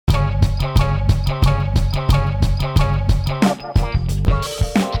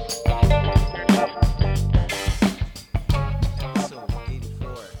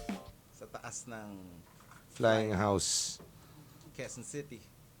Flying House. Quezon City.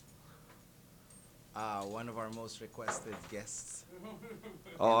 One of our most requested guests.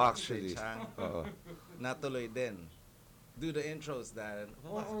 Oh, actually. Chang. Oo. Natuloy din. Do the intros, Darren.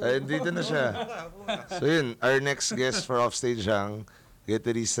 Dito na siya. So yun, our next guest for Offstage Hang,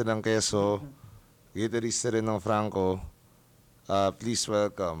 gitarista ng Keso, gitarista rin ng Franco. Please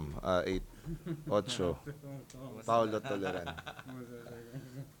welcome, 8 Paolo Toleran.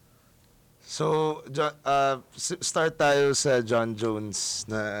 So, start tayo sa John Jones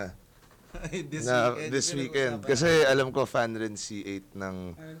na this weekend. Kasi alam ko fan rin si 8 ng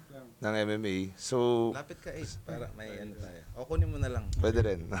MMA. So, Lapit ka 8 para may ano tayo. O kunin mo na lang. pwede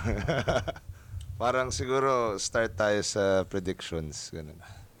rin. Parang siguro start tayo sa predictions. Ganun.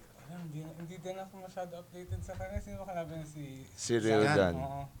 Hindi din ako masyado updated sa kanya. Sino kalaban Si Ryodan.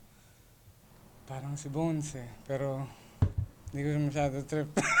 Oo. Parang si Bones eh. Pero hindi ko siya masyado trip.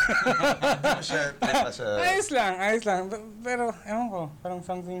 Ayos lang. Pero ewan ko, parang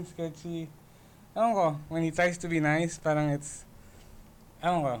something sketchy. Ewan ko, when he tries to be nice, parang it's,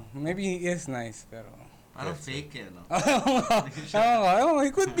 ewan ko, maybe he is nice, pero Parang fake eh, no? ewan ko,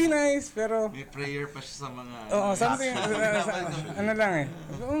 he could be nice, pero May prayer pa siya sa mga... oo, something, ano lang eh.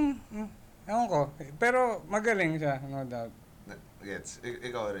 Ewan ko, pero magaling siya, no doubt. Gets.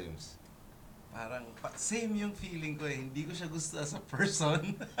 Ikaw, Rames. Parang same yung feeling ko eh. Hindi ko siya gusto as a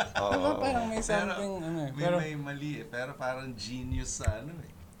person. Oo. Parang may something, pero may mali eh. Pero parang genius sa ano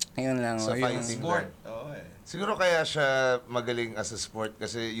eh. yun lang. Sa fighting Sport. lang. Oo eh. Siguro kaya siya magaling as a sport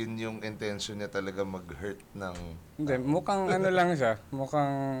kasi yun yung intention niya talaga mag-hurt ng... Hindi, mukhang ano lang siya.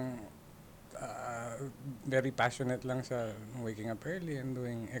 Mukhang very passionate lang siya waking up early and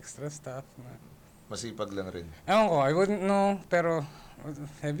doing extra stuff. Masipag lang rin. Ewan ko, I wouldn't know, pero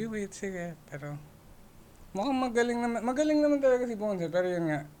heavyweight, sige. Pero mukhang magaling naman talaga si Bones, pero yun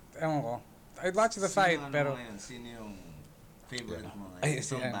nga, ewan ko. I'd watch the fight, pero... Sino yung favorite mo ngayon? Ay,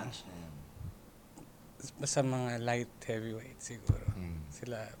 Isang si- batch na yan. Basta mga light heavyweight siguro. Mm.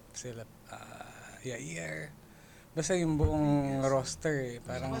 Sila Yair. Basta yung buong roster eh.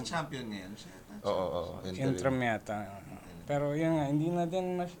 Parang Parang champion ngayon siya. Oo. interim yata. Pero yun nga, hindi na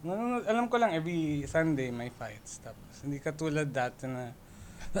din alam ko lang every Sunday may fights. Tapos hindi katulad dati na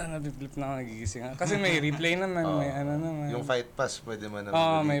nabiflip na ako nagigising. Kasi may replay naman, may ano naman. Yung fight pass, pwede man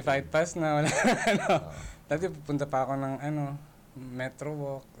May fight pass na wala. Dati pupunta pa ako ng Metro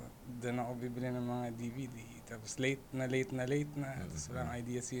Walk. Doon ako bibili ng mga DVD. Tapos late na. Tapos walang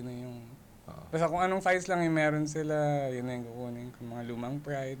idea sino yung... Basta kung anong fights lang yung meron sila, yun na yung kukunin. Kung mga lumang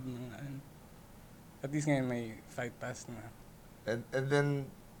Pride, mga ano. At least ngayon may fight pass na. And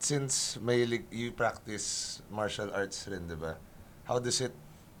then, since you practice martial arts rin, di ba? How does it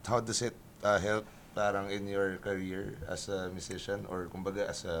help parang in your career as a musician or kumbaga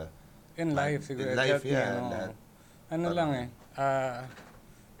as a... In life, siguro. In life, That, yeah. you know, Lahat. ano lang eh.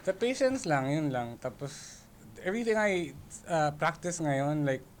 The patience lang, yun lang. Tapos, everything I practice ngayon,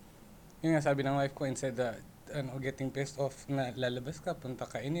 like, yun nga sabi ng wife ko, instead getting pissed off na lalabas ka, punta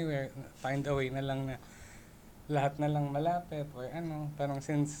ka anywhere, find a way na lang na lahat na lang malapit or parang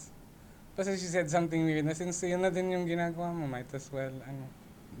kasi she said something weird na since yun na din yung ginagawa mo, might as well,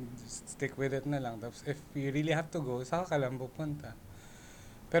 just stick with it na lang. Tapos if you really have to go, saka ka lang pupunta.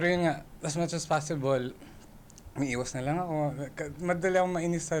 Pero yun nga, as much as possible, may iwas na lang ako. Madali akong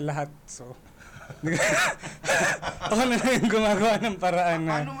mainis sa lahat, so... ako na lang yung gumagawa ng paraan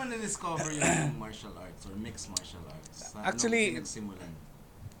na... Paano mo na-discover yung martial arts or mixed martial arts? Actually, pinagsimulan?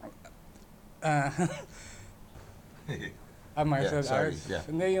 Martial sorry, arts. yeah.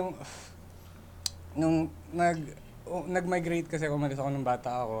 Hindi yung... Nung nag-migrate kasi ako, umalis ako nung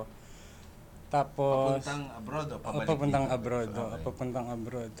bata ako. Tapos... Papuntang abroad o pabalik? Papuntang abroad. Okay. Papuntang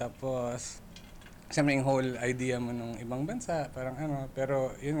abroad. Tapos... Siyempre yung whole idea mo nung ibang bansa, parang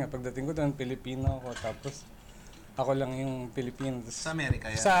pero yun nga, pagdating ko doon, Pilipino ako, tapos ako lang yung Pilipino. Sa Amerika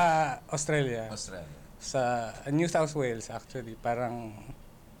yan? Sa Australia. Australia. Sa New South Wales actually, parang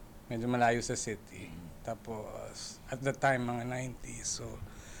medyo malayo sa city. Tapos, at the time, mga 90s, so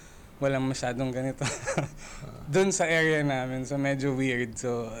walang masyadong ganito. Doon sa area namin, so medyo weird.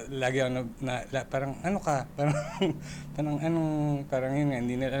 So, lagi ako parang ano ka? Parang yun nga,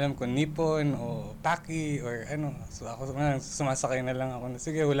 hindi nila alam kung Nippon o Paki or ano. So, ako sumasakay na lang ako na,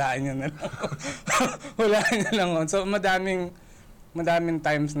 sige, hulaan nyo na lang. Hulaan nyo lang ako. So, madaming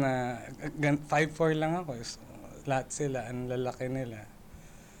times na 5'4" lang ako. So, lahat sila, ang lalaki nila.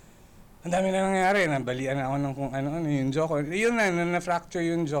 Ang dami na nangyari, nabalian na ako ng kung ano yung jaw ko. Yun na-fracture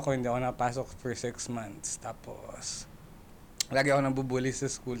yung jaw ko, hindi ako napasok for 6 months. Tapos, lagi ako nabubuli sa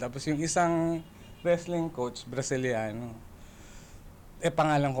school. Tapos yung isang wrestling coach, Braziliano,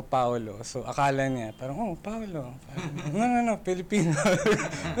 pangalan ko Paolo. So, akala niya, parang, oh, Paolo. Parang, no, Filipino.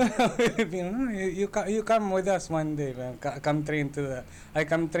 Filipino. No, you come with us one day. Parang,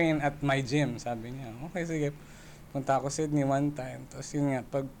 come train at my gym. Sabi niya, okay, sige. Punta ako Sydney one time. Tapos yun nga,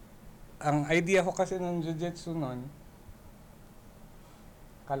 ang idea ko kasi ng jiu-jitsu nun,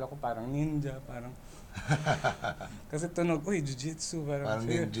 akala ko parang ninja, parang, kasi tunog, uy, jiu-jitsu, Parang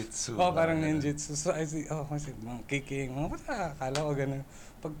ninjutsu. Oo, parang ninjutsu. So, kasi mga kicking, akala ko ganun.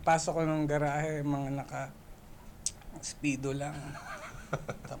 Pagpasok ko ng garahe, mga speedo lang.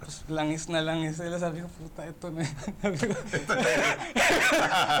 Tapos langis na langis sila. Sabi ko, puta, ito na yun. Sabi ko,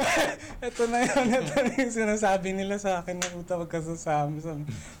 ito na yung sinasabi nila sa akin na puta, magkasasama. Sabi,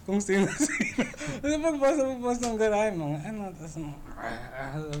 kung sino-sino. Tapos pagpasok ng garahe, mga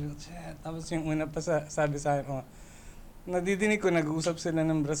tapos yung una pa sabi sa akin, nadidinig ko, nag-uusap sila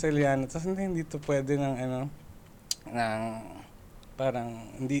ng Brasiliano. Tapos hindi to pwede ng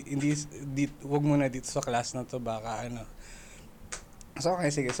parang, wag muna dito sa class na to, baka So,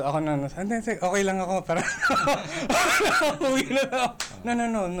 okay, sige. So, ako okay lang ako. Parang, uwi na ako.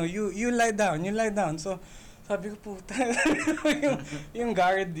 No. You lie down. So, sabi ko, puta. yung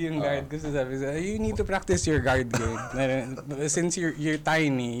guard. Kasi sabi ko, you need to practice your guard game. Since you're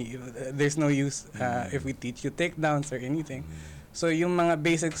tiny, there's no use if we teach you takedowns or anything. So, yung mga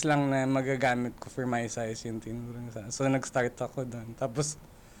basics lang na magagamit ko for my size, yung tinuro sa. So, nag-start ako doon. Tapos,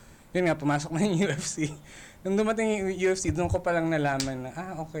 yun nga, pumasok na yung UFC. Nung dumating yung UFC, doon ko palang nalaman na,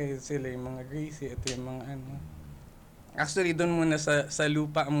 okay, sila yung mga Gracie, ito yung mga Actually, doon muna sa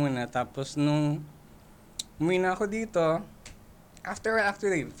lupa muna. Tapos, nung umuwi na ako dito,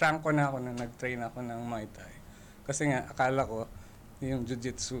 actually, franco na ako na nag-train ako ng Muay Thai. Kasi nga, akala ko, yung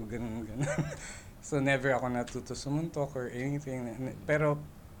jiu-jitsu, ganun. So, never ako natuto sumuntok or anything. Pero,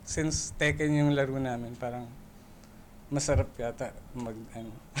 since Tekken yung laro namin, parang, masarap yata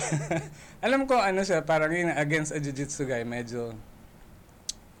alam ko siya, parang yun, against a jiu-jitsu guy, medyo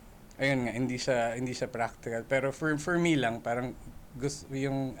ayun nga, hindi siya practical, pero for me lang, parang gusto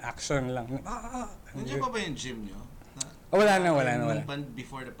yung action lang. Nandiyan pa ba yung gym nyo? Wala na.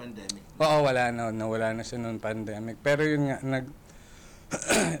 Before the pandemic? Oo, wala na siya noon pandemic, pero yun nga,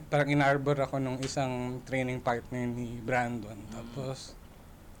 parang inarbor ako nung isang training partner ni Brandon, tapos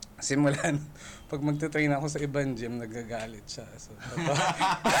simulan, pag magte-train ako sa ibang gym, nagagalit siya. So,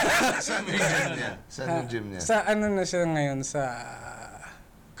 Saan yung gym niya? Sa na siya ngayon, sa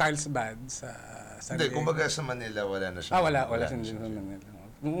Carlsbad, sa San Hindi, Diego. kumbaga sa Manila, wala na siya. Wala siya din sa Manila.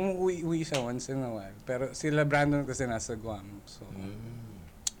 Umuwi siya once in a while. Pero sila Brandon kasi nasa Guam. So,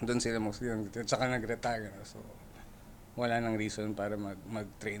 doon sila mostly. Tsaka nag-retire. So, wala nang reason para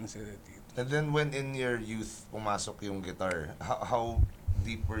mag-train sila dito. And then when in your youth, pumasok yung guitar, how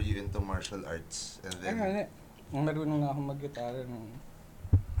deep were you into martial arts? And then, Marunong na ako mag-gitara nung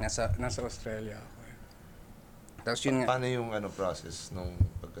nasa Australia ako. Tapos yun nga. Paano yung process nung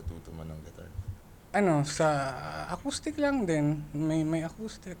pagkatuto mo ng guitar? Sa acoustic lang din. May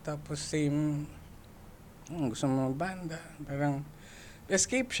acoustic. Tapos same, gusto mo magbanda. Parang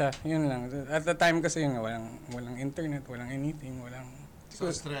escape siya. Yun lang. At the time kasi yun nga, walang internet, walang anything, walang... Sa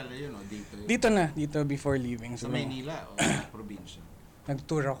Australia yun, o dito yun? Dito before leaving. Sa Maynila o sa probinsya?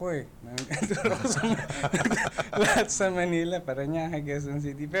 Nag-tour ako Nag-tour ako lahat sa Manila, Parañaque, Quezon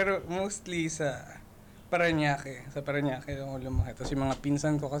City. Pero mostly sa Parañaque. Sa Parañaque ako lumaki. Tapos yung mga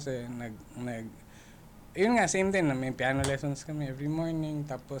pinsan ko kasi yun nga, same din. May piano lessons kami every morning.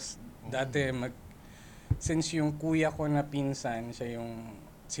 Tapos dati since yung kuya ko na pinsan, siya yung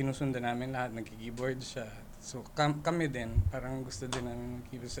sinusundan namin lahat, nag-keyboard siya. So kami din, parang gusto din namin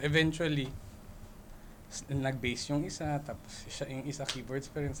mag-keyboard. So eventually, nag-bass yung isa, tapos yung isa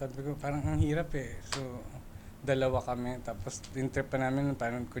keyboards pa rin. Sabi ko, parang ang hirap So, dalawa kami. Tapos, yung trip pa namin,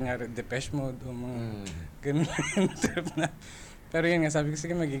 parang kunyari, Depeche Mode o mga ganun yung trip na. Pero yun nga, sabi ko,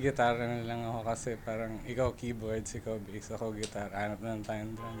 sige, magigitara na lang ako kasi parang ikaw keyboards, ikaw bass, ako guitar, hanap na lang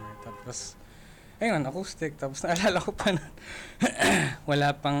tayong drummer. Tapos, ayun, acoustic. Tapos, naalala ko pa na,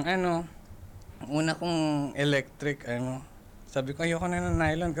 wala pang una kong electric, sabi ko, ayoko na ng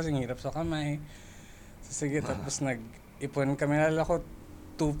nylon kasi hirap sa kamay. Sige, tapos nag-ipon kami. Nalala ko,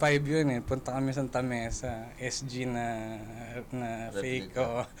 2.5 yun Punta kami sa Santa Mesa, SG na fake.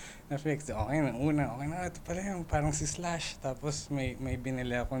 Na fake. So, okay na. Ito pala yung parang si Slash. Tapos may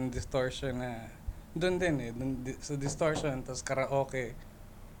binili akong distortion na doon din sa distortion. Tapos karaoke.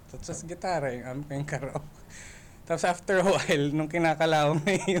 Tapos gitara yung amp yung karaoke. Tapos after a while, nung kinakalawang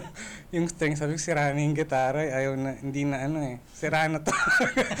na yung string, sabi ko, sira na yung gitara. Ayaw na, hindi na ano eh. Sira na to.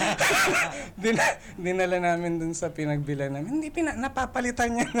 Dinala namin dun sa pinagbilan namin. Hindi,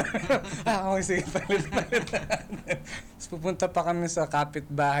 napapalitan niya na. Okay, sige, palitan. Tapos pupunta pa kami sa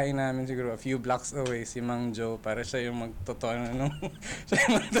kapitbahay namin, siguro a few blocks away, si Mang Joe, para siya yung magtotono siya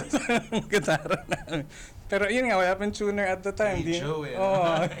yung magtotono ng gitara namin. Pero yun nga, wala pang tuner at the time. Hey Joe eh.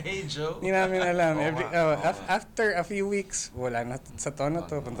 Oo. Hey Joe. Hindi namin alam. Oo nga. After a few weeks, wala na sa tono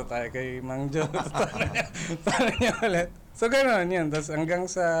to. Punta tayo kay Mang Joe. Tono niya ulit. So, gano'n yun. Tapos hanggang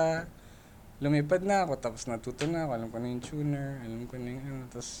sa lumipad na ako, tapos natuto na ako. Alam ko na yung tuner. Alam ko na yung ano.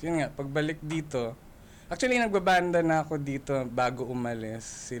 Tapos yun nga, pagbalik dito, actually, nagbabanda na ako dito bago umalis.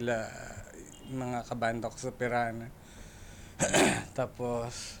 Sila, mga kabanda ko sa Pirana.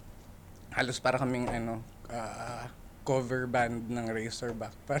 Tapos, halos para kaming cover band ng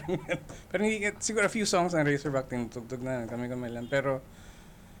Razorback. Parang siguro a few songs ng Razorback tinutugtog na kami lang. Pero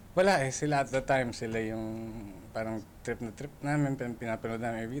wala eh, sila at the time, sila yung parang trip na trip namin, pinapanood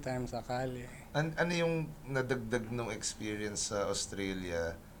namin every time sa kali. Ano yung nadagdag nung experience sa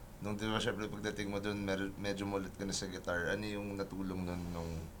Australia? Nung di ba syempre pagdating mo doon, medyo mulit ka na sa guitar. Ano yung natulong nun nung...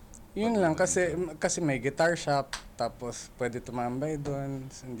 Yun lang, kasi may guitar shop, tapos pwede tumambay doon,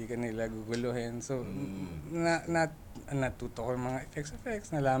 so hindi ka nila guguluhin. So, natuto ko yung mga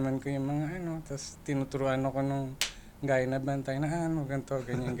effects, nalaman ko yung mga tapos tinuturuan ako nung guy na bantay na ganito,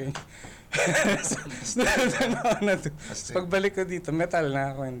 ganyan. Pagbalik ko dito, metal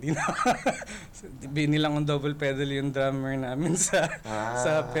na ako, hindi na. Binilang kong double pedal yung drummer namin sa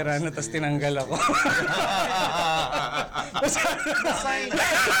Pirana, tapos tinanggal ako.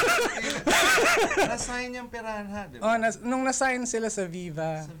 Nasign yung Piranha, di ba? Oh, nung nasign sila sa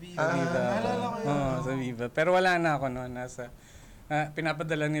Viva. Sa Viva. Naalala ko yun. Sa Viva. Pero wala na ako noon.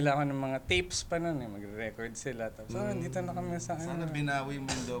 Pinapadala nila ako ng mga tapes pa noon. Magre-record sila. Tapos, dito na kami sa Sana binawi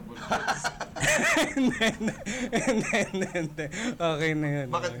mo yung double pedals. Hindi. Okay na yun.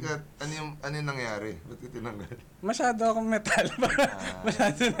 Bakit ka, ano yung nangyari? Ba't ka tinanggal? Masyado akong metal.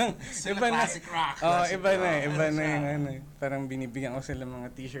 Masyado nang... Sila iba na. classic rock. Oo, Classic iba na rock. eh. Iba na siya? yung Parang binibigyan ko sila mga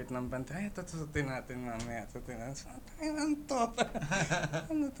t-shirt ng banta. Ay, ito susutin natin mamaya. Susutin natin. So, ano to?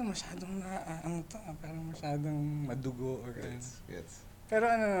 Ano to? Masyadong parang masyadong madugo or Yes. Pero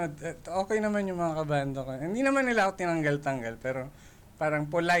okay naman yung mga kabanda ko. Hindi naman nila ako tinanggal-tanggal, pero parang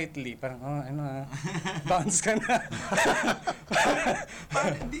politely, parang, bounce ka na.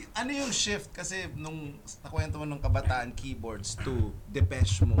 Ano yung shift? Kasi nung nakwento mo nung kabataan keyboards to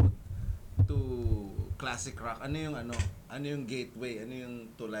Depeche Mode to classic rock, ano yung gateway? Ano yung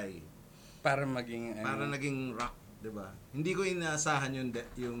tulay? Para maging, Para naging rock, di ba? Hindi ko inaasahan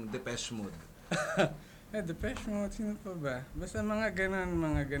yung Depeche Mode. Depeche Mode, sino pa ba? Basta mga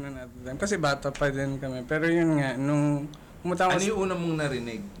ganun at the time. Kasi bata pa din kami. Pero yun nga, nung Ano yung una mong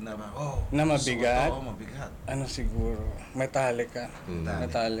narinig na na mabigat? mabigat. Ano siguro? Metallica.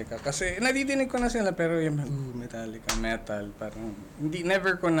 Metallica. Kasi nadidinig ko na sila pero yung Metallica, metal. Parang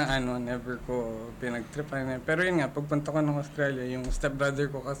never ko pinagtripan. Pero yun nga, pagpunta ko ng Australia, yung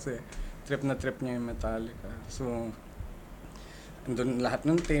stepbrother ko kasi trip niya yung Metallica. So, andun lahat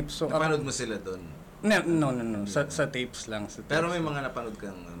ng tapes. So, Napanood mo sila doon? No. Sa tapes lang. Pero may mga napanood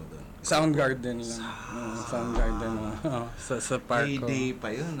kang doon? Soundgarden lang. Soundgarden. Sa park ko. Day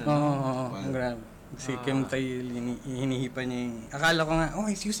pa yun. Oo, grabe. Si Kim Tae, hinihipa niya yung... Akala ko nga,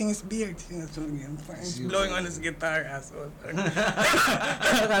 he's using his beard. He's blowing on his guitar, asshole.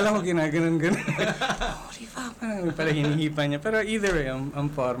 Akala ko ginaganon. Holy fuck. Parang pala hinihipa niya. Pero either way, ang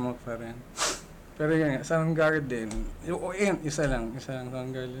forma pa rin. Pero yun, Soundgarden. Isa lang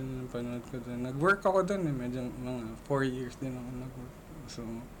Soundgarden panood ko doon. Nag-work ako doon medyo mga 4 years din ako nag-work. So,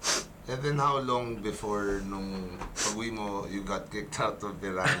 And then how long before nung pag-uwi mo, you got kicked out of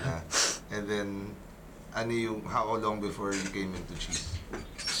Pirana? And then, how long before you came into Cheese?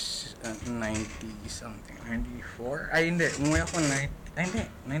 90-something, 94? Ay, hindi. Umuwi ako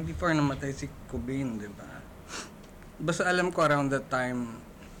 94 namatay si Cobain, di ba? Basta alam ko around that time,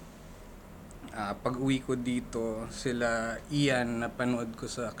 pag-uwi ko dito, sila Ian, napanood ko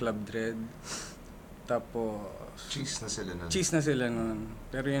sa Club Dread. Tapos, Cheese na sila nun.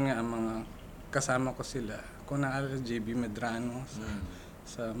 Pero yun nga, ang mga kasama ko sila. Kung naalala, JB Medrano.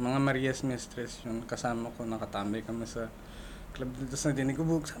 Sa mga Maria's Mistress, yun, kasama ko, nakatambay kami sa club. Tapos nadinig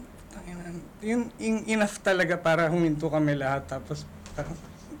ko, yun enough talaga para huminto kami lahat. Tapos parang,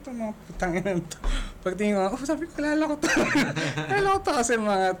 ito mga putanginan to. Pagtingin ko, sabi ko, kilala ko to. Kilala ko to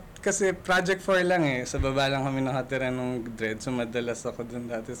kasi Project 4 lang eh. Sa baba lang kami nakatira nung Dread. So madalas ako dun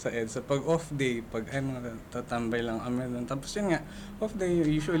dati sa EDSA. Pag off day, tatambay lang kami dun. Tapos yun nga, off day,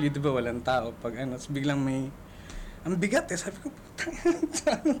 usually, di ba, walang tao. Pag tapos biglang may ang bigat eh. Sabi ko,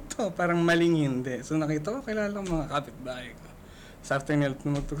 putang ano to? Parang maling hindi. So nakita ko, kilala ko mga kapitbahay ko. Sa after nila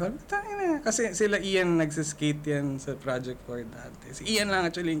tumugtog, sabi ko, tangin na. Kasi sila Ian nagsiskate yan sa Project 4 dati. Si Ian lang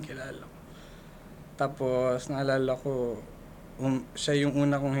actually yung kilala ko. Tapos naalala ko, siya yung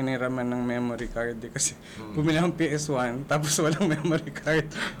una kong hiniraman ng memory card eh, kasi bumili akong PS1 tapos walang memory card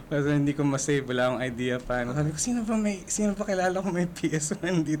kasi hindi ko masave, wala akong idea paano. Sabi ko, sino ba kilala ko may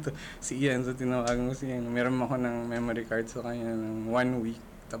PS1 dito? Si Ian. So tinawagan ko si Ian, meron ako ng memory card sa kanya ng 1 week.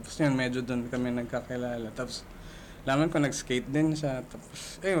 Tapos yun, medyo doon kami nagkakilala. Tapos laman ko nag-skate din siya.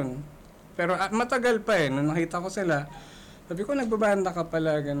 Tapos ayun, pero matagal pa eh, nung nakita ko sila, sabi ko, nagbabanda ka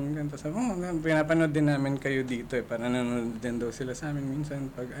pala, ganun, ganun. Sabi ko, pinapanood din namin kayo dito eh. Para nanonood din daw sila sa amin minsan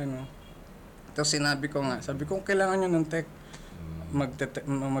pag ano. Tapos sinabi ko nga, sabi ko, kailangan nyo ng tech.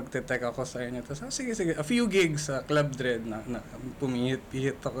 Magte-tech ako sa inyo. Tapos, sige, a few gigs sa Club Dread na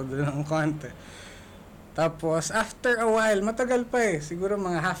pumihit ako doon ng konti. Tapos, after a while, matagal pa eh. Siguro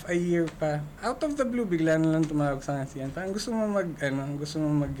mga half a year pa. Out of the blue, bigla na lang tumawag sa akin siyan. Parang gusto mo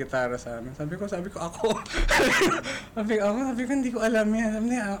mag-gitara sa amin. Sabi ko, ako. sabi ko, hindi ko alam yan.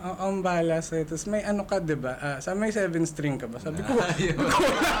 Sabi niya, ang bahala sa'yo. Tapos may ano ka, diba? May 7 string ka ba? Sabi ko,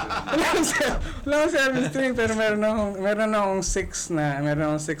 wala akong 7 string, pero meron akong 6 na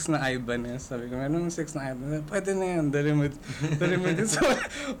Ibanez. Sabi ko, meron akong 6 na Ibanez. Pwede na yan, dali mo din. So,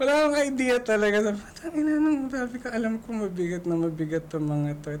 wala akong idea talaga. Sabi ko, alam ko mabigat to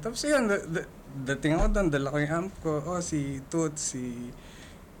mga to. Tapos yun, dating ako doon, dala ko yung amp ko. Si Toot, si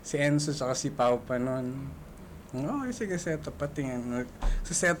Enzo, saka si Pao pa noon. Okay, sige, setup patingin.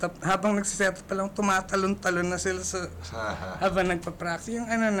 Habang nagsisetup pa lang, tumatalon-talon na sila habang nagpa-practice. Yung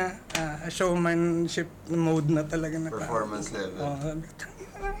showmanship mode na talaga. Performance level. Sabi ko, tangin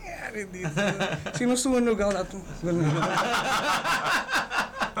na nangyayari dito. Sinusunog ako na ganun.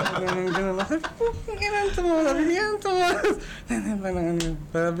 Ganun. Sabi ko, kailan to mo?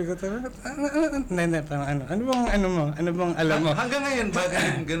 Sabi ko talaga, ano bang alam mo? Hanggang ngayon ba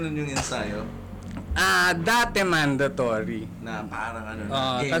ganun yung ensayo? Dati mandatory. Na parang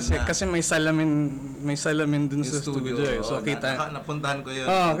game kasi may salamin dun sa studio eh. So napuntahan ko yun.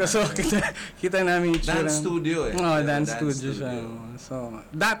 So kita namin yung dance studio eh. Dance studio siya. So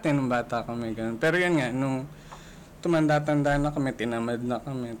dati nung bata kami ganun. Pero yun nga, nung tumanda-tanda na kami, tinamad na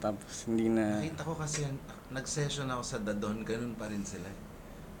kami, tapos hindi na... Nakita ko kasi, nag-session ako sa Dadon, ganun pa rin sila.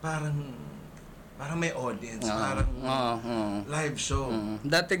 Parang may audience, parang live show.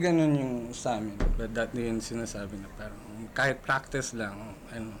 Dati ganun yung sa amin. Dati yun sinasabi na parang kahit practice lang,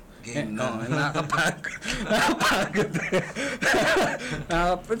 game na. Nakapagod.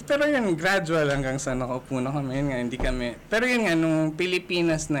 Pero yun, gradual hanggang sa nakaupo na kami. Yun nga, hindi kami... Pero yun nga, nung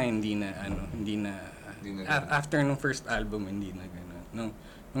Pilipinas na, hindi na after nung first album, hindi na gano'n.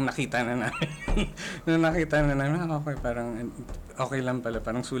 Nung nakita na namin, okay, parang okay lang pala,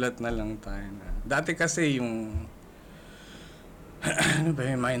 parang sulat na lang tayo na. Dati kasi yung, yung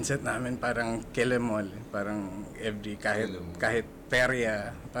mindset namin, parang kill em all. Parang kahit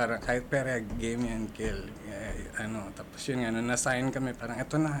perya, game yan, kill. Tapos yun nga, nung na-sign kami, parang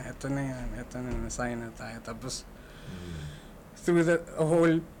ito na yan, na-sign na tayo. Tapos, through the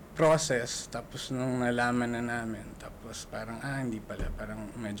whole process, tapos nung nalaman na namin, tapos parang hindi pala, parang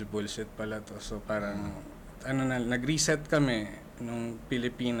medyo bullshit pala to. So parang nag-reset kami nung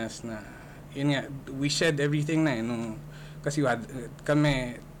Pilipinas na yun nga, we shed everything na kasi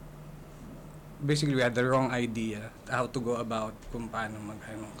kami basically we had the wrong idea how to go about kung paano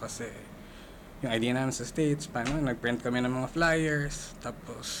kasi yung idea namin sa States, paano nag-print kami ng mga flyers,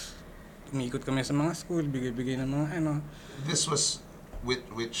 tapos umikot kami sa mga school, bigay ng mga This was with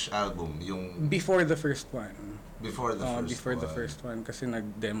which album? Yung before the first one. Before the first one kasi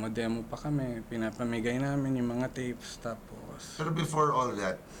nag-demo pa kami, pinapamigay namin yung mga tapes, tapos pero before all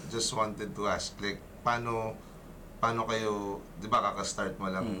that, just wanted to ask, like paano kayo, 'di ba kaka-start mo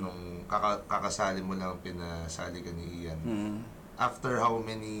lang nung kakasali mo lang, pinasali ka ni Ian. After how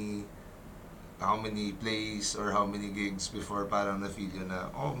many plays or how many gigs before parang na-feel yun na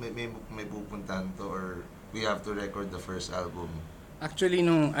may pupuntahan to, or we have to record the first album? Actually,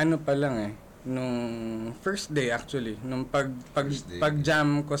 nung pa lang nung first day actually, nung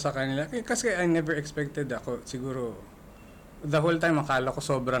pag-jam ko sa kanila, kasi I never expected ako, siguro, the whole time akala ko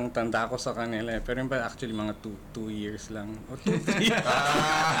sobrang tanda ko sa kanila pero yung pa actually mga 2 years lang, o 2-3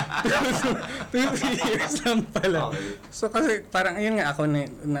 years lang pala. Okay. So kasi parang yun nga ako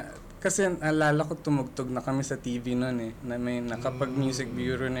kasi alala ko tumugtog na kami sa TV noon na may nakapag-music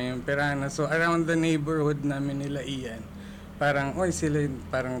bureau na yung Perana. So around the neighborhood namin nila Ian, parang, sila,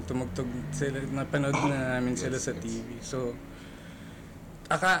 parang tumugtog sila, napanood na namin sila sa TV. So,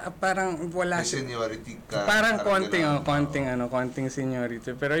 parang wala May seniority ka. parang ganun. konting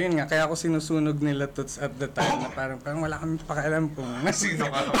seniority. Pero yun nga, kaya ako sinusunog nila Toots at the time na parang wala kami pakialam kung Sino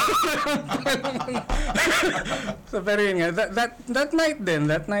ka? So pero yun nga, that night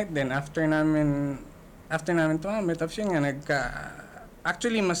din after namin tumamit, tapos yun nga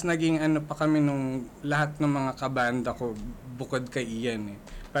actually mas naging ano pa kami nung lahat ng mga kabanda ko bukod kay Ian eh.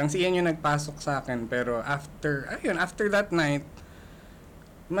 Parang si Ian yung nagpasok sa akin, pero after that night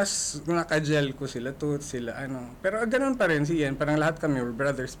mas naka-gel ko sila Toots, sila ano. Pero ganun pa rin si Ian, parang lahat kami were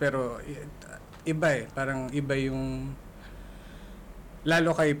brothers, pero iba eh, parang iba yung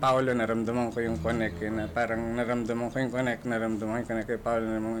lalo kay Paolo naramdaman ko yung connect eh, na parang naramdaman ko yung connect kay Paolo,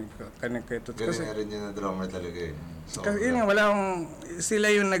 naramdaman ko connect kay Toots. Galing nga rin yun na drummer talaga eh. So, Kasi yun nga, wala akong, sila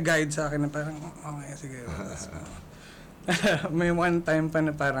yung nag-guide sa akin na parang, okay, sige. May one time pa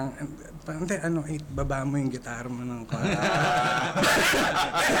na parang, hindi, baba mo yung gitara mo ng kwarto.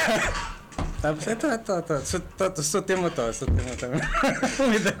 Tapos ito, sutin mo to.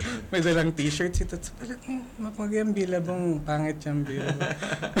 May dalang t-shirt si Toots. Mag-yung bilabong, pangit yung bilabong.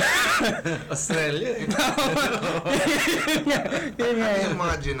 Australia eh. Yun nga. Ano yung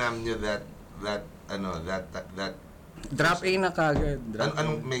mga ginam nyo that Drop A na kagad.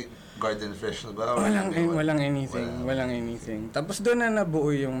 anong may garden fresh na ba? Or Walang anything. Tapos doon na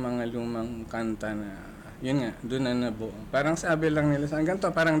nabuo yung mga lumang kanta na, yun nga, doon na nabuo. Parang sabi lang nila sa ganito,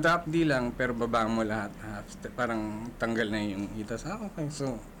 parang drop D lang, pero baba mo lahat. Parang tanggal na yung hitas. Okay,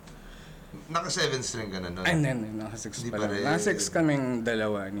 so, Naka 7 string ka na nun? ay, naka 6 Di pa pa lang. rin. Naka 6 kaming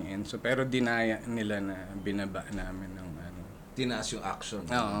dalawa ni Enzo, pero dinaya nila na binaba namin ng ano. Tinaas yung action.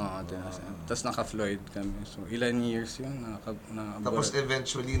 Oo, tapos naka-Floyd kami. So, ilan years yun? Tapos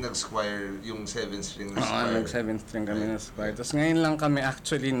eventually nag-squire yung 7 string na Oo, squire. nag-7 string kami na squire. Tapos ngayon lang kami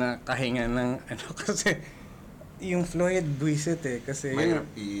actually nakahinga ng kasi yung Floyd buisit eh. Kasi Mahirap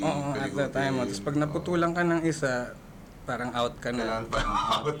oo, at that time. Tapos pag naputulan ka ng isa, parang out ka na. Kailangan pa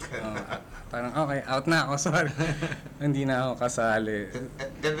out ka na. Oo, parang okay, out na ako. Sorry. Hindi na ako kasali.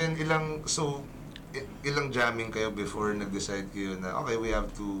 And then ilang jamming kayo before nag-decide kayo na okay, we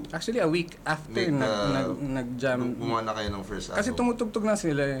have to Actually, a week after make nag-jam. gumawa na kayo ng first album. Kasi tumutugtog na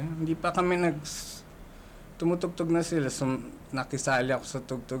sila eh. Hindi pa kami tumutugtog na sila. So, nakisali ako sa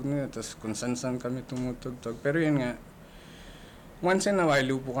tugtog nila. Tapos kung saan kami tumutugtog. Pero yun nga, once in a while,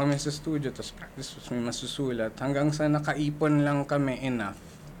 lupo kami sa studio. Tapos practice, tapos may masusulat. Hanggang sa nakaipon lang kami enough.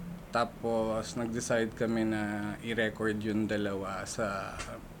 Tapos nag-decide kami na i-record yung dalawa sa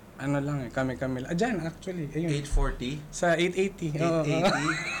lang eh, kami lang. Dyan, actually. Ayun. 840? Sa 880. Oo.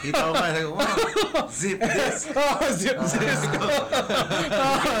 880? Kita ko parang, wow, zip disc. Zip disc.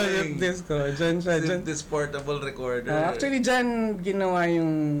 Zip disc ko. Dyan siya. Zip disc portable recorder. Actually, dyan ginawa yung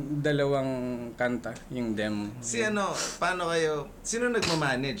dalawang kanta, yung demo. Paano kayo, sino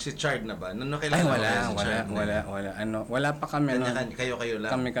nagmamanage? Si Chard na ba? Ay, Kailangan si Chard na yun? wala pa kami. Kayo lang.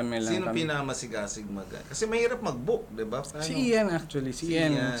 Kami lang. Sino pinakamasigasig Kasi mahirap mag-book, di ba? Si Ian actually. Si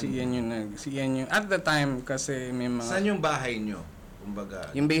Ian yung at the time kasi may mga Saan yung bahay nyo? Kumbaga.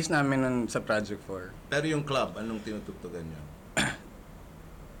 yung base namin nun sa Project 4. Pero yung club, anong tinutugtugan nyo?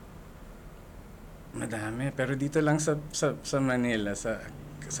 Madami, pero dito lang sa Manila sa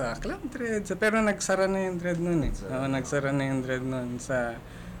Club Dread. Pero nagsara na yung Dread nun eh. Oo, nagsara na yung Dread nun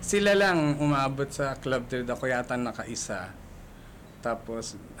sila lang umabot sa Club Dread. Ako yata nakaisa.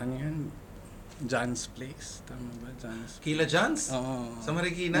 Tapos ano yan? John's Place, tama ba? Kila Johns? Oo. Sa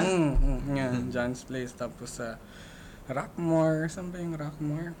Marikina? Yan, John's Place. Tapos sa Rockmore. Saan ba yung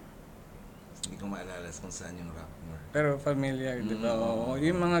Rockmore? Hindi ko maalala kung saan yung Rockmore. Pero familiar, di ba? Oo,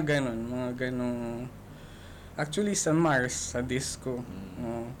 yung mga ganong... Actually, sa Mars, sa disco,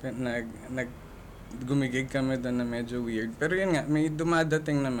 gumigig kami doon na medyo weird. Pero yun nga, may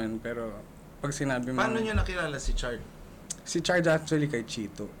dumadating naman. Pero pag sinabi mo... Paano nyo nakilala si Chard? Si Chard actually kay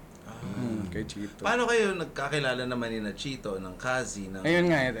Chito. Kay Chito. Paano kayo nagkakilala naman ni na Chito, ng Kazi, ng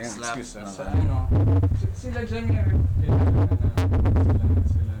Ayun nga, Slap, excuse ng sa sila Jamir.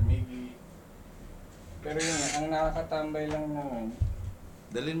 Sila maybe. Pero yun nga, ang nakakatambay lang naman.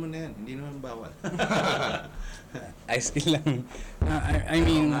 Dalhin mo na yan, hindi naman bawal. Ice lang. I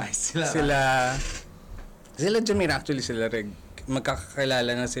mean, sila Jamir actually, sila Reg.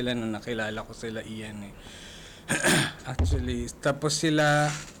 Magkakakilala na sila nung nakilala ko sila Ian eh. Actually, tapos sila,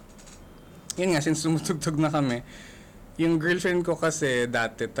 yun nga, since tumutugtog na kami, yung girlfriend ko kasi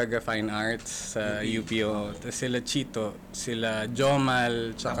dati taga Fine Arts sa UPO. Tapos sila Chito, sila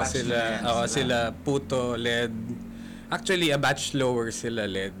Jomal, tsaka sila Puto, Led. Actually, a batch lower sila,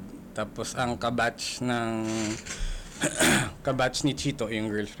 Led. Tapos ang kabatch ni Chito, yung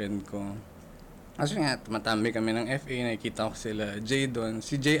girlfriend ko. Kasi nga, tumatambay kami ng FA, nakikita ko sila. Jay doon.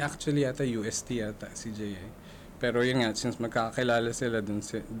 Si Jay actually yata, UST yata, si Jay eh. Pero yun nga, since magkakakilala sila, doon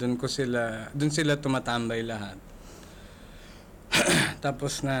sila tumatambay lahat.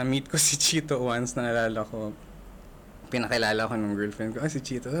 Tapos na-meet ko si Chito once, naalala ko. Pinakilala ko ng girlfriend ko, si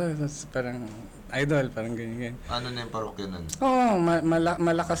Chito, parang idol, parang ganyan. Ano na yung parokya nun? Oo,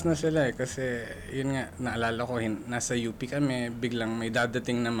 malakas na sila eh. Kasi, yun nga, naalala ko, nasa UP kami, biglang may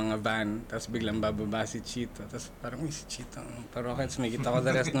dadating na mga van, tapos biglang bababa si Chito. Tapos parang, uy, si Chito, parokya. Tapos may kita ko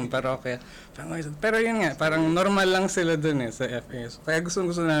the rest ng parokya. Pero yun nga, parang normal lang sila dun eh, sa FS. Kaya gusto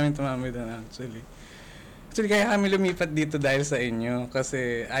namin tumami dun actually. Actually, kaya kami lumipat dito dahil sa inyo.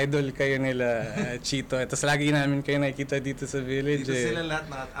 Kasi idol kayo nila, Chito. Tapos lagi namin kayo nakikita dito sa village. Dito eh. sila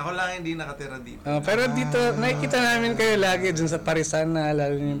lahat. Ako lang hindi nakatira dito. Pero dito, nakikita namin kayo lagi dun sa Parisan na,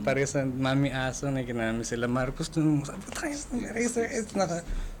 lalo yung Parisan, Mami Aso, nakikita namin sila Marcos dun. Sabi tayo sa Racer Edge,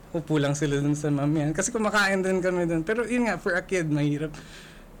 upo lang sila dun sa Mami. Kasi kumakain din kami dun. Pero yun nga, for a kid, mahirap.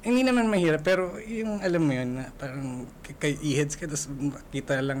 Hindi naman mahirap, pero yung alam mo yun, na parang kay i-heads ka, tapos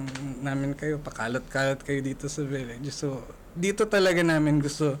makita lang namin kayo, pakalot-kalot kayo dito sa village. So, dito talaga namin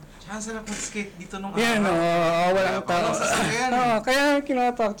gusto. Tsaka sarap mag-skate dito nung Yan, walang tao. Walang sasakyan. Kaya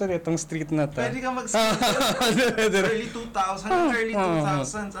kinuha to actually itong street na to. Pwede ka mag-skate early 2000, early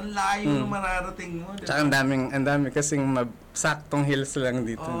 2000s. Ang layo ng mararating mo. Diba? Tsaka ang dami kasing saktong hills lang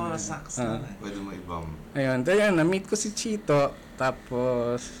dito. Saks na. Pwede mo ibang... Ayun, na-meet ko si Chito.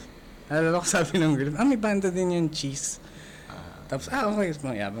 Tapos, alala ko sabi ng girl, may banda din yung Cheese. Tapos, okay,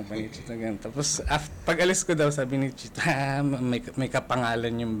 mayabang pa ni Chito. Tapos, pag alis ko daw, sabi ni Chito, may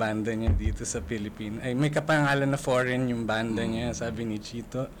kapangalan yung banda niya dito sa Pilipinas. Ay, may kapangalan na foreign yung banda niya, sabi ni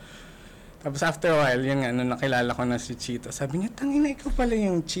Chito. Tapos after a while, yung nakilala ko na si Chito, sabi niya, tangina, ikaw pala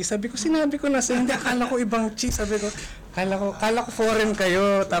yung Cheese. Sabi ko, sinabi ko na hindi, akala ko ibang Cheese. Sabi ko, kala ko foreign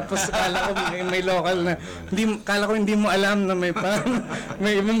kayo. Tapos kala ko may local na, kala ko hindi mo alam na may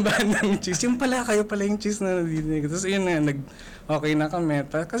ibang bandang Cheese. Yung pala, kayo pala yung Cheese na nadidinig. Tapos yun na, okay na kami.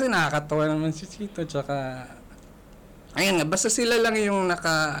 Kasi nakakatawa naman si Chito. Tsaka, ayun nga, basta sila lang yung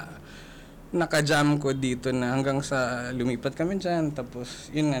naka-jam ko dito na hanggang sa lumipat kami dyan. Tapos,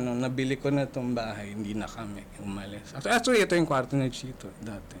 yun nabili ko na itong bahay. Hindi na kami umalis. Actually, ito yung kwarto ni Chito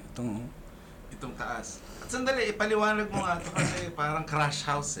dati. Itong taas. At sandali, ipaliwanag mo nga ito kasi parang crash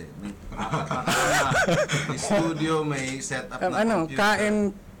house eh. May apat na kama, may studio, may setup na computer.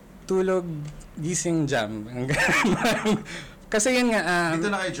 Kain, tulog, gising, jam. Kasi yun nga... dito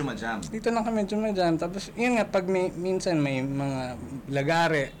na kayo jumajam? Dito na kami jumajam. Tapos, yun nga, pag minsan may mga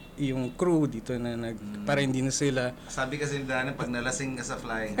lagare, yung crew dito na para hindi na sila. Sabi kasi nila pag nalasing ka sa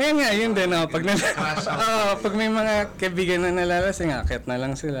flying. Ayun nga, yun din. Pag may mga kaibigan na nalalasing, akit na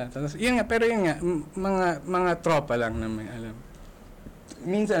lang sila. Tapos, yun nga, pero yun nga, mga tropa lang na may alam.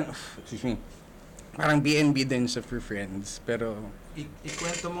 Minsan, excuse me, parang B&B din siya for friends. Pero,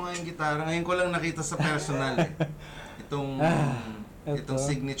 ikwento mo nga yung gitara. Ngayon ko lang nakita sa personal eh. Itong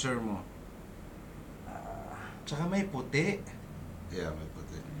signature mo. Tsaka may puti. Yeah, may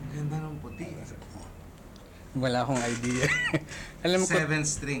puti. Ang ganda ng puti. wala akong idea. Alam ko, 7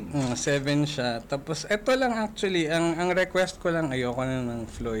 string. 7 siya. Tapos, eto lang actually, ang request ko lang, ayoko na ng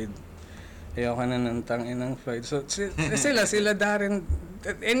Floyd. Ayoko na ng tangin ng Floyd. So, sila Darren,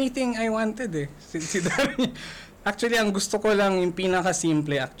 anything I wanted eh. Si Darren, actually, ang gusto ko lang, yung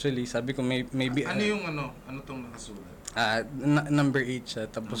pinaka-simple actually. Sabi ko, maybe... Ano yung ano? Ano tong nakasulat? Number 8 siya.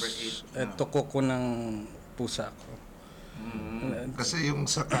 Tapos, tuko ko ng pusa ko. Kasi yung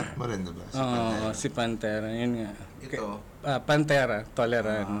sa cat mo rin, diba? Si Pantera. Yun nga. Ito? Pantera,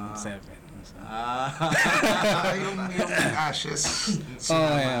 Tolerant 7. yung ashes.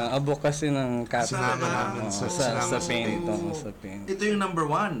 Yeah. Abok kasi ng cat. Sinama namin sa paint. Sa paint. Ito yung number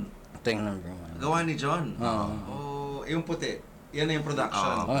 1. Ito yung number 1. Gawa ni John. Yung puti. Yan na yung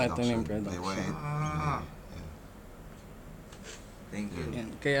production. Ito na yung production. Thank you.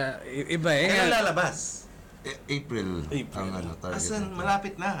 Yan. Kaya, iba eh. Kaya lalabas? April ang target. Asan?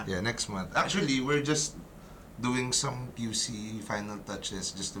 Malapit na. Yeah, next month. Actually, we're just doing some QC final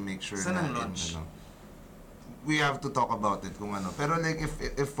touches just to make sure Saan ang launch? We have to talk about it kung ano. Pero like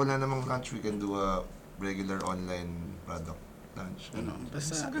if wala namang launch, we can do a regular online product launch.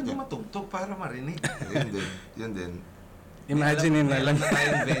 Basta agad matugtog para marinig. Yun din. Imagine na lang. Meron na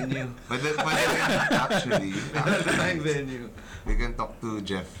tayong venue. Pwede rin, actually. Meron na tayong venue. We can talk to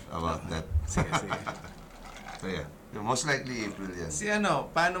Jeff about that. Sige. So yeah, most likely April yan.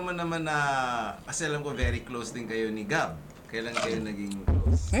 Paano mo naman kasi alam ko very close din kayo ni Gab. Kailan kayo naging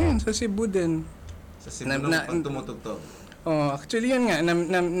close? Ayun, sa Cebu din. Sa Cebu nung tumutugtog? Actually yun nga,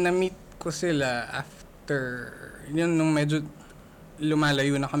 na-meet ko sila after, yun nung medyo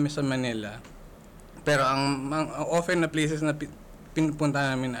lumalayo na kami sa Manila. Pero ang often na places na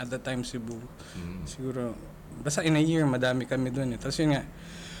pinupunta namin at the time Cebu, siguro, basta in a year, madami kami doon eh. Tapos yun nga,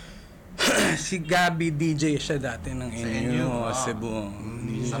 si Gabi DJ siya dati ng Sa NU, NU, wow. Cebu.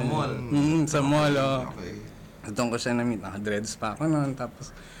 Sa mall. Sa mall, oh. Okay. Doon ko siya na-meet. Naka-dreads pa ako noon.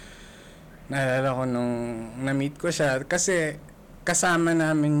 Tapos, naalala ko nung na-meet ko siya. Kasi, kasama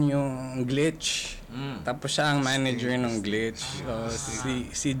namin yung Glitch. Tapos siya ang manager ng Glitch. So,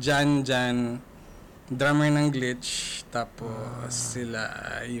 si Jan, drummer ng Glitch. Tapos, sila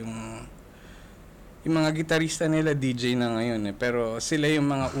yung mga gitarista nila DJ na ngayon eh. Pero sila yung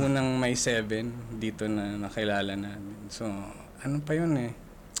mga unang may 7 dito na nakilala namin. So, ano pa yun eh?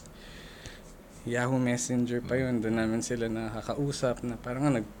 Yahoo Messenger pa yun. Doon namin sila nakakausap na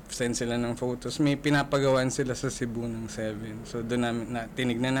parang nag-send sila ng photos. May pinapagawan sila sa Cebu ng 7. So, doon namin,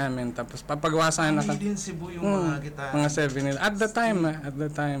 tinignan namin. Tapos, papagawa sana Hindi din Cebu yung mga gitara. mga 7 nila. At the time,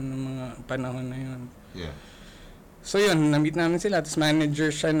 ng mga panahon na yun. Yeah. So yun, na-meet namin sila. Tapos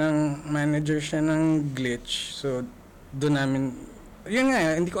manager siya ng Glitch. So doon namin, yun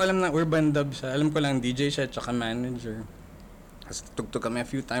nga, hindi ko alam na urban dub siya. Alam ko lang DJ siya tsaka manager. Tapos tugtog kami a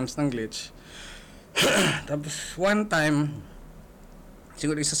few times ng Glitch. Tapos one time,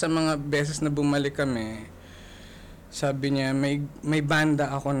 siguro isa sa mga beses na bumalik kami, sabi niya, may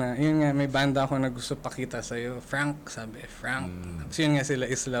banda ako na, yun nga, may banda ako na gusto pakita sa'yo. Frank, sabi, Frank. Tapos yun nga sila,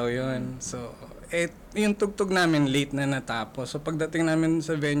 Islaw yun. So, yung tugtog namin, late na natapos. So, pagdating namin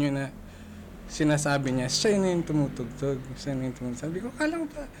sa venue na sinasabi niya, siya na yung tumutugtog. Sabi ko, kala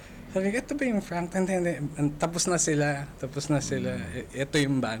ko pa. Sabi ko, ito ba yung Frank? Hindi. Tapos na sila. Ito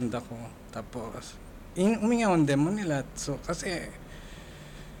yung banda ko. Tapos, umingaw ang demo nila. So, kasi,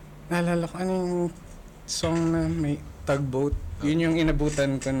 naalala ko, ano yung song na may tugboat. Yun yung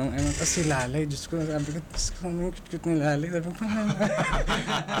inabutan ko nung ano. Tapos si Lalay, Diyos ko, sabi ko, ang cute ni Lalay. Sabi ko,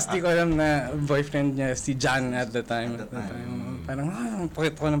 tapos di ko alam na boyfriend niya, si John at the time. Parang,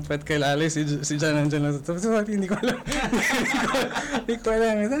 pakit ko ng pakit kay Lalay, si John nandiyan lang. Tapos hindi ko alam. Hindi ko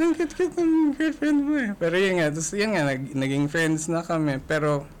alam. Ang cute ng girlfriend mo eh. Pero yun nga, tapos yun nga, naging friends na kami.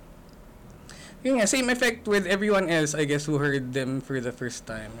 Pero, yun nga, same effect with everyone else, I guess, who heard them for the first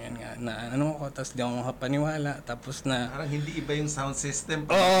time. Yun nga, na ano ko, tapos di ako makapaniwala, tapos na... Parang hindi iba yung sound system.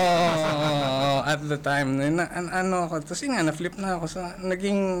 At the time, ano ako, tapos yun nga, na-flip na ako. So,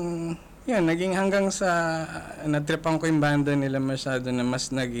 naging hanggang sa, natripan ko yung banda nila masyado na mas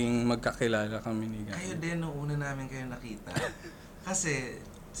naging magkakilala kami ni Guy. Kayo din, nung una namin kayo nakita. Kasi,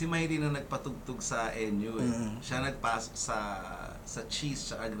 si Mayri na nagpatugtog sa NU eh. Siya nagpasok sa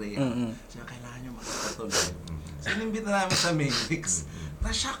Cheese tsaka Graham. Siya, kailangan nyo magpatuloy. So, inimbita namin sa Matrix.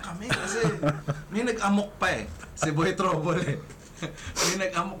 Na-shock kami kasi may nag-amok pa eh. Si Boy Trouble eh. May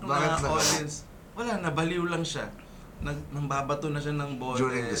nag-amok na audience. Wala, nabaliw lang siya. Nang babato na siya ng bote.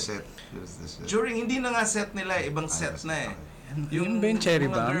 During the set. During, hindi na nga set nila eh. Ibang set na eh. Yung ba yung Cherry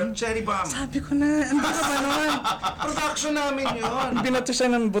Bomb? Cherry Bomb. Sabi ko na, ano ka ba naman? Production namin yun. Binato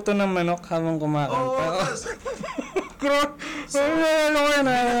siya ng buto ng manok habang kumakanta. Oo, tapos,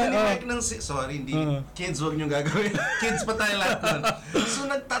 Mike ng sorry, hindi. Kids, huwag niyong gagawin. Kids pa tayo lahat nun. So,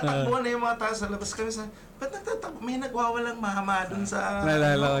 nagtatakbo na yung mga tao sa labas. Kami sa, ba't nagtatakbo? May nagwawalang mama dun sa...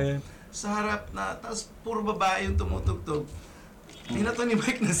 Nalala ko yan. Sa harap na, tapos puro babae yung tumutugtog. Pinato ni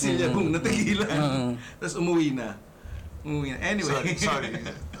Mike ng silyabong natigilan. Tapos umuwi na. Anyway. Sorry.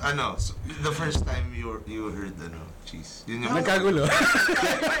 The first time you heard Cheese. Yun yung... Nagkagulo.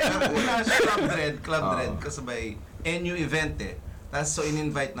 Una sa Club Dread, kasabay NU event eh. Tapos so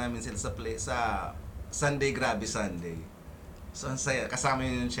in-invite namin sila sa Sunday Grabe Sunday. So ang saya, kasama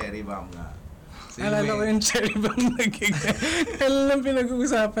yun yung Cherry Bomb nga. So, Alala ko yung Cherry Bomb na gig. Kailan lang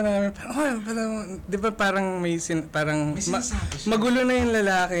pinag-uusapan namin. Di ba parang parang sinasabi siya. magulo na yung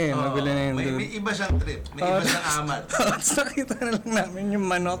lalaki. Magulo na yung dude. May iba siyang trip. May iba siyang amat. Tapos nakita na lang namin yung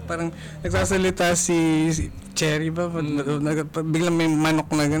manok. Parang nagsasalita si Cherry ba? Biglang may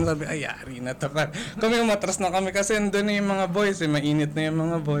manok na gano'n. Sabi, ay, yari na to. Kami umatras na kami kasi andun na yung mga boys. Mainit na yung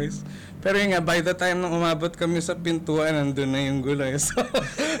mga boys. Pero yun nga, by the time nung umabot kami sa pintuan, andun na yung gulo.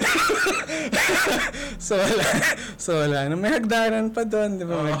 So wala. May hagdanan pa doon, di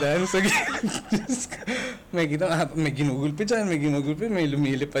ba? May hagdanan sa may ginugulpi dyan, may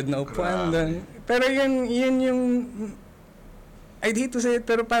lumilipad na upuan doon. Pero yun yung I'd hate to say it,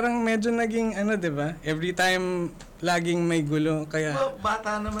 pero parang medyo naging di ba? Every time laging may gulo, kaya... Well,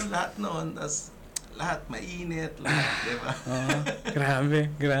 bata naman lahat noon, tas lahat mainit, lahat, di ba?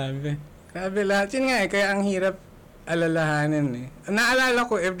 Grabe lahat. Yun nga kaya ang hirap alalahanin eh. Naalala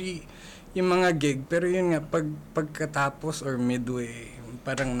ko yung mga gig, pero yun nga, pagkatapos or midway,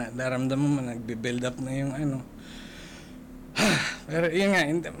 parang naramdaman mo, nagbe-build up na yung Pero yun nga,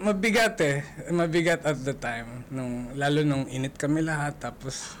 mabigat eh. Mabigat at the time. Lalo nung init kami lahat,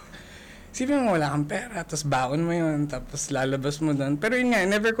 tapos isipin mo wala kang pera, tapos baon mo yun, tapos lalabas mo doon. Pero yun nga,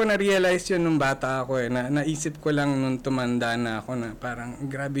 never ko na-realize yun nung bata ako eh. Naisip ko lang nung tumanda na ako na parang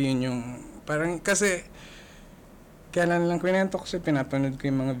grabe yun yung, parang kasi, kailan lang kwento ko kasi pinapanood ko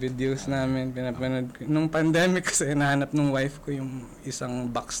yung mga videos namin, pinapanood ko. Nung pandemic kasi, nahanap nung wife ko yung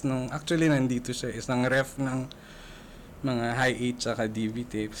isang box actually nandito siya, isang ref ng mga high-H tsaka DV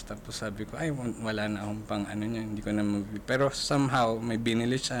tapes. Tapos sabi ko, ay, wala na akong pang ano niya, hindi ko na pero somehow, may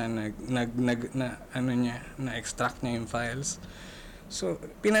binili siya, na-extract niya yung files. So,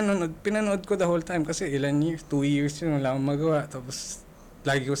 pinanood ko the whole time kasi ilan years, 2 years yun, wala akong magawa. Tapos,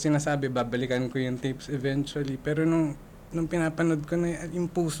 lagi ko sinasabi, babalikan ko yung tapes eventually. Pero nung pinapanood ko na, yung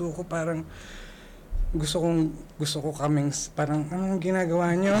puso ko parang, gusto ko kaming, parang, anong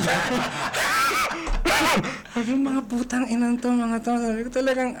ginagawa niyo? Sabi mga putang inang to, mga to. Sabi ko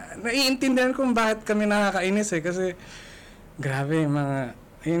talagang, naiintindihan kung bakit kami nakakainis eh. Kasi, grabe,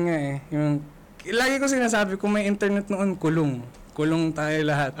 yun nga eh. Lagi ko sinasabi, kung may internet noon, kulong tayo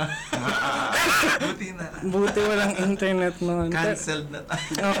lahat. Buti na. Buti walang internet noon. Cancelled na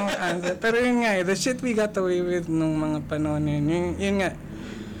tayo. Oo, cancelled. Pero yun nga eh, the shit we got away with nung mga panahon yun. Yun nga,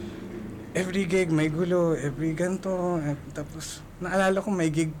 every gig may gulo, every ganto. Tapos, naalala ko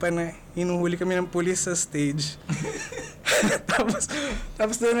may gig pa na hinuhuli kami ng pulis sa stage.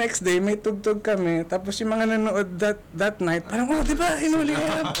 tapos the next day, may tugtog kami. Tapos yung mga nanood that night, parang, oh, di ba, hinuli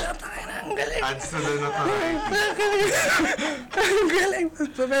ka. Ang galing. Ads na doon na to. Ang galing.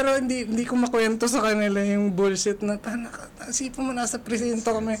 Pero hindi ko makwento sa kanila yung bullshit na, sipo mo, nasa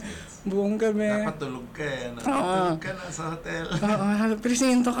presinto kami. Buong kami. Napatulog ka eh. Napatulog ka na sa hotel. Oo,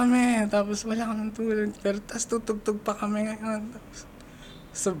 presinto kami. Tapos wala kang tulog. Pero tas tutugtog pa kami ngayon.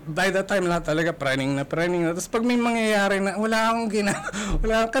 So, by that time lahat talaga praning na. Tapos pag may mangyayari na, wala akong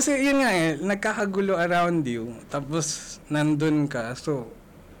ginagawa. Kasi yun nga eh, nagkakagulo around you. Tapos, nandun ka. So,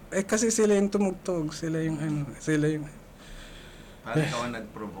 kasi sila yung tumugtog. Sila yung Paano ikaw ang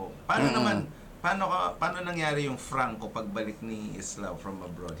nag-provoke? Paano nangyari yung Franco pagbalik ni Islao from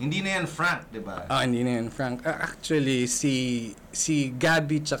abroad? Hindi na yan Frank, di ba? Hindi na yan Frank. Actually, si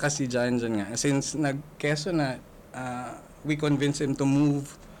Gabby tsaka si John nga. Since nag-Quezon na, we convinced him to move.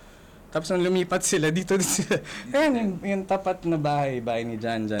 Tapos nung lumipat sila, dito sila. Ayan, yung tapat na bahay ni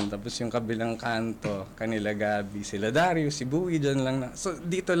Jan. Tapos yung kabilang kanto, kanila Gabi, sila Dario, si Bowie, dyan lang na. So,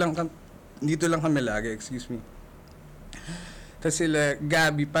 dito lang kami lagi, excuse me. Tapos sila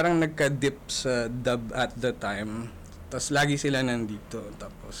Gabi, parang nagka-dip sa dub at the time. Tapos lagi sila nandito.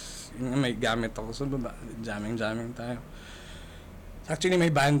 Tapos, yung may gamit ako sa baba. Jamming tayo. Actually, may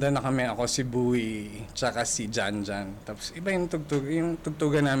banda na kami. Ako, si Bowie, tsaka si Jan. Tapos, iba yung tugtog. Yung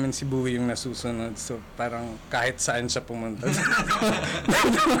tugtugan namin si Bowie yung nasusunod. So, parang kahit saan siya pumunta.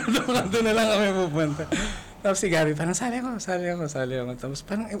 Doon na lang kami pupunta. Tapos si Gary, parang sali ako. Tapos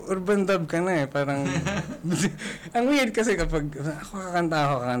parang urban dub ka na eh. Parang, ang weird kasi kapag ako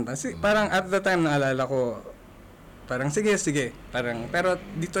kakanta. Parang at the time naalala ko, parang sige. Parang, pero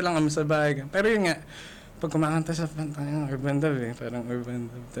dito lang kami sa bahay. Pero yun nga, pag kumakanta sa urban dub eh, parang urban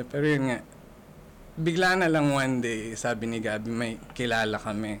dub. Pero yun nga, bigla na lang one day, sabi ni Gabi, may kilala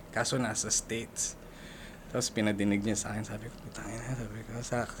kami, kaso nasa States. Tapos pinadinig niya sa akin, sabi ko,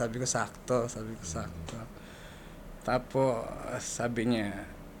 sakto. Tapos sabi niya,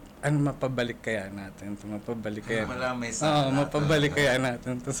 mapabalik kaya natin? Mapabalik kaya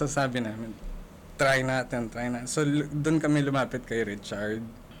natin? Tapos sabi namin, try natin. So doon kami lumapit kay Richard.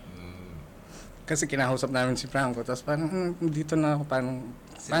 Kasi kinausap namin si Franco, tapos parang, dito na ako, paano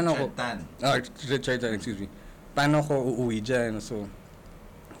ko? Richard Tan, excuse me. Paano ko uuwi dyan? So,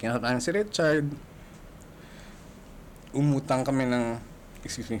 kinausap namin si Richard, umutang kami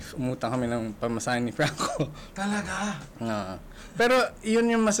ng pamasahe ni Franco. Talaga? Pero,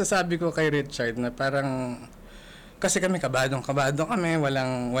 yun yung masasabi ko kay Richard, na parang, kasi kami kabadong kami,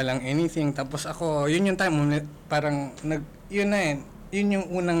 walang anything. Tapos ako, yun yung time, parang, yun yung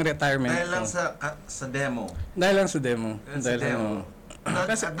unang retirement Dahil lang ko. sa demo. Dahil lang sa demo.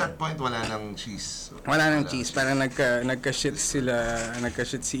 Kasi at that point, wala nang cheese. Wala nang cheese. Parang nagka-shit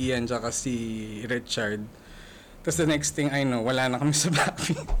si Ian tsaka si Richard. Tapos the next thing I know, wala na kami sa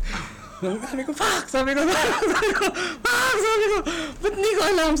backbeat. Sabi ko, ba't hindi ko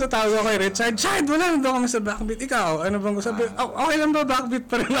alam sa tawag ko kay Richard? Chad, wala na daw kami sa backbeat. Ikaw, ano bang sabi? Okay lang ba backbeat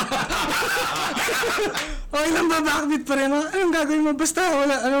pa rin ako? Okay lang ba backbeat pa rin ako? Anong gagawin mo? Basta,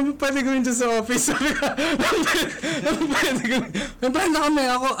 wala. Ano pwede gawin dyan sa office? Sabi ko, ano pwede gawin? May banda kami.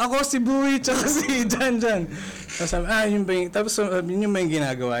 Ako si Bowie, tsaka si Jan. Tapos sabi, yun yung ba yung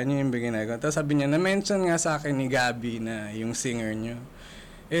ginagawa niyo, yung ba yung ginagawa. Tapos sabi niya, na-mention nga sa akin ni Gabby na yung singer niyo.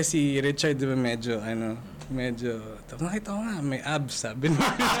 Si Richard, di ba medyo, tapos nakita ko nga, may abs, sabi niya.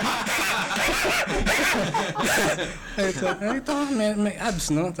 Nakita ko, may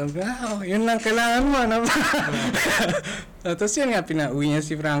abs, no? Sabi, yun lang kailangan mo, no? Tapos yun nga, pinauwi niya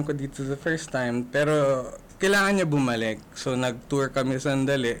si Franco dito the first time, pero kailangan niya bumalik. So, nag-tour kami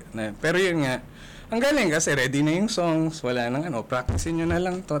sandali. Pero yun nga, ang galing kasi ready na yung songs, wala nang practicein nyo na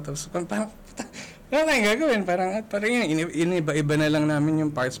lang to. Tapos parang, wala na yung gagawin. Parang yun, iniba-iba na lang namin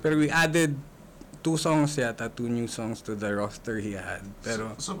yung parts. Pero we added 2 songs yata, 2 new songs to the roster he had.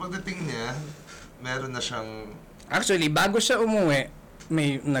 Pero, So pagdating niya, meron na siyang... actually, bago siya umuwi,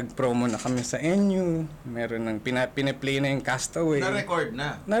 may nag-promo na kami sa NU, meron nang pinaplay na yung Castaway. Na-record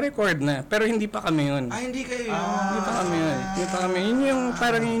na. Na-record na, pero hindi pa kami yun. Hindi kayo yun. Hindi pa kami yun. Hindi pa kami.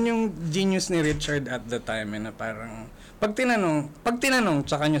 Yun yung genius ni Richard at the time, na parang, pag tinanong,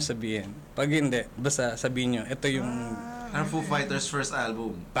 tsaka nyo sabihin. Pag hindi, basta sabihin nyo, ito yung... Ang Foo Fighters first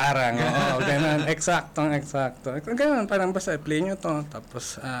album. Parang, ganun. Eksakto. Ganun, parang basta play nyo to.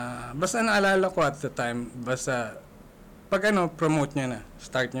 Tapos, basta naalala ko at the time, basta, pag promote niya na,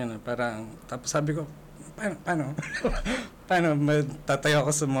 start niya na, parang, tapos sabi ko, paano? Paano? Tatayo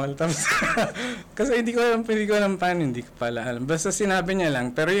ako sa mall. Tapos, kasi hindi ko alam paano, hindi ko pala alam. Basta sinabi niya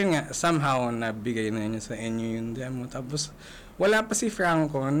lang, pero yun nga, somehow, nabigay na niya sa inyo yung demo. Tapos, wala pa si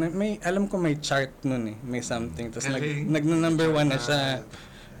Franco, alam ko may chart nun may something. Tapos, nagna-number 1 na siya.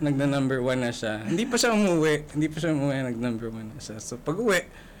 Nagna-number 1 na siya. Hindi pa siya umuwi, nag-number 1 na siya. So, pag uwi,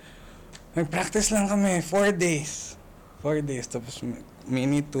 nag-practice lang kami, 4 days. 4 days, tapos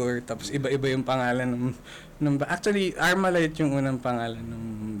mini tour, tapos iba-iba yung pangalan ng actually, Armalite yung unang pangalan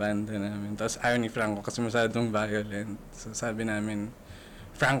ng banda namin. Tapos ayaw ni Franco kasi masyadong violent. So sabi namin,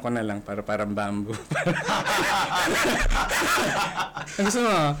 Franco na lang para parang bamboo. Anong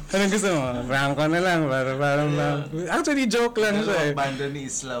gusto mo? Franco na lang para parang bamboo. Actually, joke lang siya Banda ni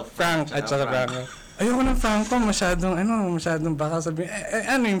Isla Frank at saka Franco. Ayoko ng Franco, masyadong baka sabihin,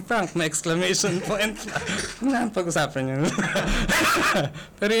 ano yung Frank? May exclamation point. Pag-usapan niyo.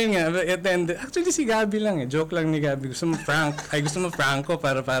 Pero yun nga, actually si Gabi lang joke lang ni Gabi. Gusto mo Franco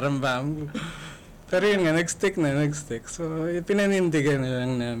para parang bamboo. Pero yun nga, nag-stick. So, pinanindigan na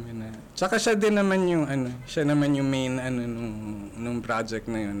lang namin Tsaka siya din naman yung main nung project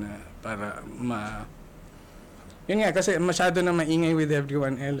na yun para yun nga, kasi masyado na maingay with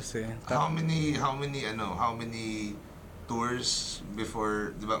everyone else How many tours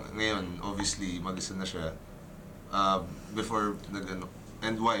before, di ba, ngayon, obviously, mag-isa na siya, before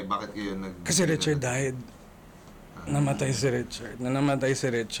and why? Bakit kayo Kasi Richard died. Namatay si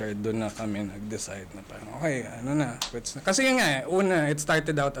Richard, doon na kami nag-decide na parang, okay, quits na. Kasi yun nga, una, it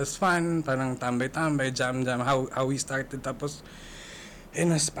started out as fun, parang tambay-tambay, jam-jam, how we started, tapos, in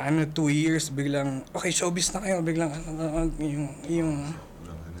a span of 2 years, biglang, okay, showbiz na kayo, biglang,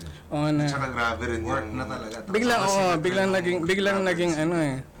 Tsaka grabe rin Work yung... na talaga. biglang naging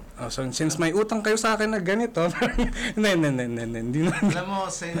so, since may utang kayo sa akin na ganito, hindi na. Alam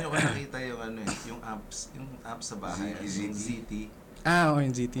mo, sa inyo ko nakita yung apps sa bahay, yung ZT.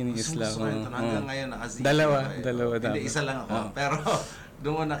 Yung ZT ni Isla. Hanggang ngayon, naka-ZT. Dalawa Hindi, isa lang ako. Pero,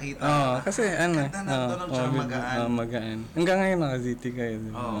 doon ko nakita. Kasi Ganda na tunog siya, magaan. Magaan. Hanggang ngayon naka-ZT kayo.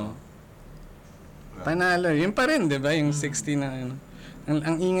 Panalo. Yun pa rin, di ba? Yung 60 na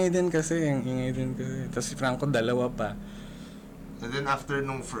Ang ingay din kasi. Tapos si Franco, dalawa pa. And then after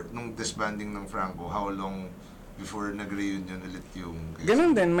nung disbanding ng Franco, how long before nag-reunion ulit yung...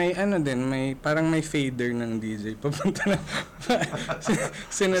 Ganun din, may parang may fader ng DJ. Papunta na.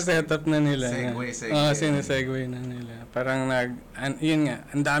 Sineset up na nila. Sinesegue na nila. Parang yun nga,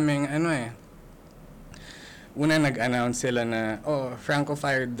 ang daming una nag-announce sila na Franco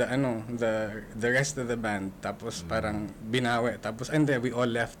fired the rest of the band, tapos parang binawi, tapos we all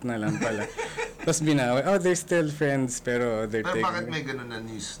left na lang pala. Tapos binawi, they're still friends pero they're Pero taking... bakit may ganun na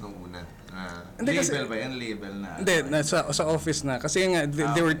news nung una? Label ba yan? Label na? Hindi, sa office na. Kasi nga,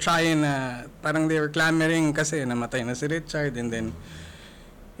 they were trying parang they were clamoring kasi namatay na si Richard, and then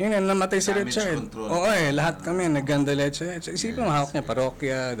yun nga, namatay si Damage Richard. control. Lahat kami, nagganda leche. Isipin mo, hawak niya,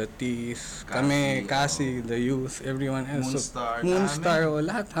 Parokya, The Teeth, kami, Cassie, The Youth, everyone else. Moonstar,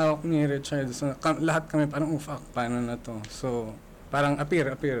 lahat hawak ni Richard. So, lahat kami parang, fuck, paano na to? So, parang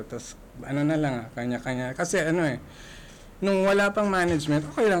appear. Tapos, na lang, kanya-kanya. Kasi nung wala pang management,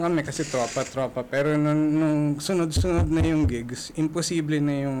 okay lang kami kasi tropa. Pero nung sunod-sunod na yung gigs, imposible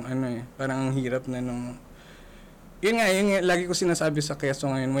na yung parang ang hirap na nung... Yun nga, lagi ko sinasabi sa Keso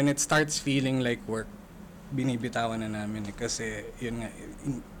ngayon, when it starts feeling like work, binibitawan na namin kasi yun nga,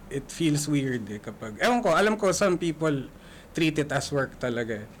 it feels weird eh kapag, ewan ko, alam ko some people treat it as work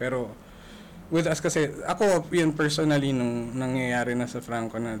talaga eh. Pero with us kasi, ako yun personally nung nangyayari na sa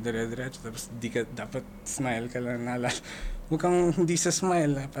Franco na dire-diretso, tapos di ka dapat smile ka lang nalala. Huwag kang hindi sa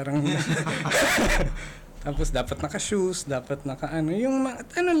smile parang tapos dapat naka-shoes, dapat naka-ano. Yung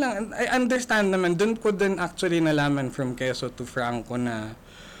ano lang, I understand naman. Doon ko din actually nalaman from Quezon to Franco na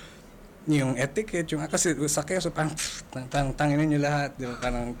yung etiquette, yung kasi sa Quezon parang tanginin nyo lahat, di ba?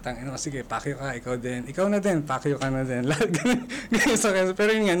 Parang tanginin, sige, pakyo ka, ikaw din. Ikaw na din, pakyo ka na din. Lahat ganun sa Quezon. Pero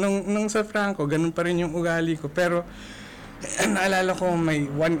yun nga, nung sa Franco, ganun pa rin yung ugali ko. Pero naalala ko may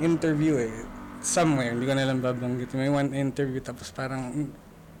one interview somewhere, hindi ko na lang babanggit. May one interview, tapos parang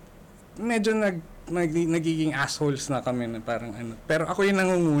medyo nagiging assholes na kami na parang ano. Pero ako yung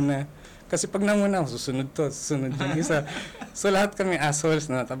nangunguna. Kasi pag nanguna ako, susunod yung isa. So lahat kami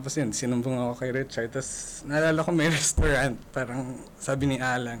assholes na. Tapos yun, sinumbong ako kay Richard. Tapos naalala ko may restaurant. Parang sabi ni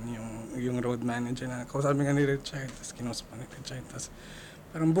Alan, yung road manager na, sabi nga ni Richard. Tapos kinusap ni Richard. Tapos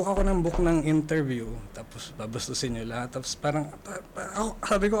parang book ng interview. Tapos babastusin nyo lahat. Tapos parang,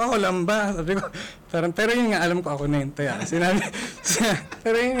 sabi ko, ako lang ba? Sabi ko, parang, pero yun nga, alam ko ako na yun. Sinabi,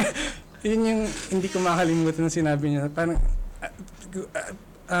 pero yun yung hindi ko makalimutan na sinabi niya. Parang,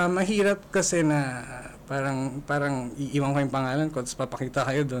 mahirap kasi na parang iiwan ko yung pangalan ko tapos papakita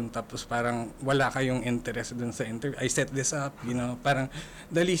kayo doon tapos parang wala kayong interest doon sa interview. I set this up, parang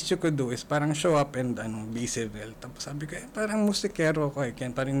the least you could do is parang show up and be civil. Tapos sabi ko, parang musikero ko kaya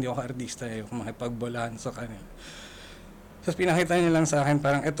parang hindi ako artista makipagbolahan sa kanila. Tapos pinakita niya lang sa akin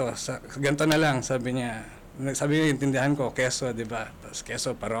parang ganito na lang, sabi niya, intindihan ko, Quezon, di ba? Tapos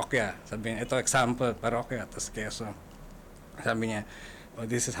Quezon, parokya. Sabi niya, ito example, parokya, tapos Quezon. Sabi niya,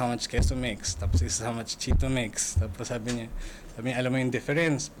 this is how much Queso makes. Tapos this is how much Chito makes. Tapos sabi niya, alam mo yung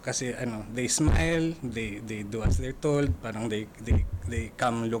difference. Kasi they smile, they do as they're told, parang they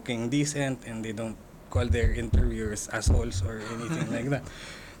come looking decent and they don't call their interviewers assholes or anything like that.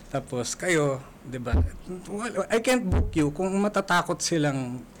 Tapos kayo, di ba, I can't book you kung matatakot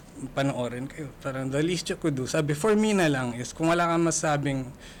silang panoorin kayo. Parang the least you could do. Sabi, for me na lang is, kung wala kang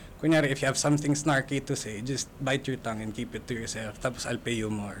masabing, kunyari, if you have something snarky to say, just bite your tongue and keep it to yourself. Tapos, I'll pay you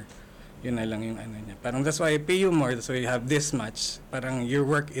more. Yun na lang yung ano niya. Parang, that's why I pay you more. That's why you have this much. Parang, your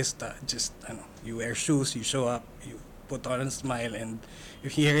work is you wear shoes, you show up, you put on a smile, and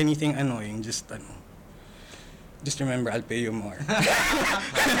if you hear anything annoying, just remember, I'll pay you more.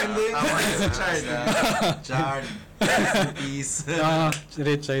 Hindi yung Richard. Chard. Peace.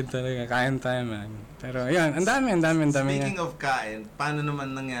 Richard talaga. Kain tayo, man. Pero yun, ang dami. Speaking of kain, paano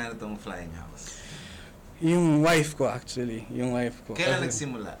naman nangyari tong Flying House? Yung wife ko actually. Kailan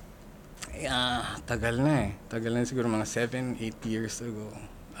nagsimula? Tagal na siguro mga 7-8 years ago.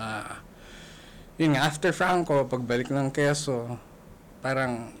 Yun nga, after Franco, pagbalik ng Quezon,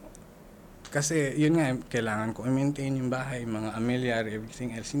 parang, kasi yun nga, kailangan ko i-maintain yung bahay, mga amilyar,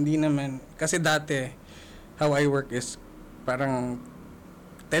 everything else. Hindi naman, kasi dati, how I work is, parang,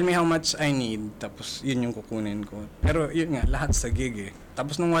 tell me how much I need, tapos yun yung kukunin ko. Pero yun nga, lahat sa gig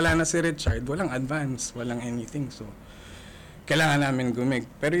Tapos nung wala na si Richard, walang advance, walang anything. So, kailangan namin gumig.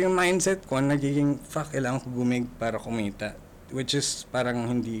 Pero yung mindset ko, nagiging, kailangan ko gumig para kumita. Which is parang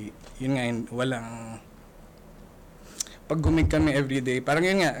hindi, yun nga, walang, pag gumig kami everyday, parang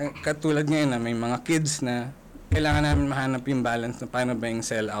yun nga, katulad ngayon na may mga kids na, kailangan namin mahanap yung balance na paano ba yung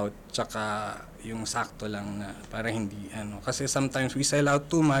sell out, tsaka yung sakto lang na para hindi kasi sometimes we sell out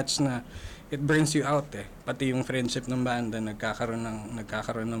too much na it burns you out pati yung friendship ng banda nagkakaroon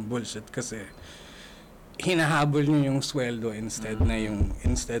ng bullshit kasi hinahabol nyo yung sweldo instead na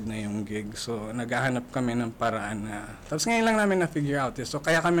yung gig. So naghahanap kami ng paraan na tapos ngayon lang namin na figure out so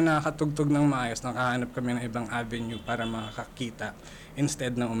kaya kami nakakatugtog ng maayos, nakahanap kami ng ibang avenue para makakita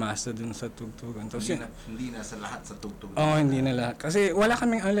instead na umasa dun sa tugtugan. Tapos hindi na sa lahat sa tugtugan. Hindi na lahat. Kasi wala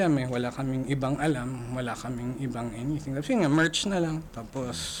kaming alam wala kaming ibang alam, wala kaming ibang anything. Tapos yun nga, merch na lang.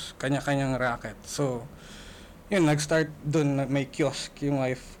 Tapos kanya-kanyang racket. So, yun, nag-start dun, may kiosk yung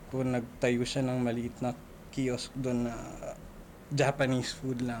wife ko, nagtayo siya ng maliit na kiosk dun na Japanese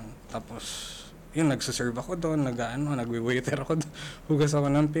food lang. Tapos, yun, nagsaserve ako dun, nagwi-waiter ako dun, hugas ako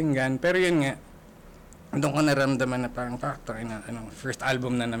ng pinggan. Pero yun nga, doon ko naramdaman na parang first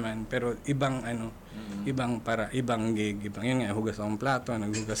album na naman pero ibang ibang gig, yun nga, hugas akong plato,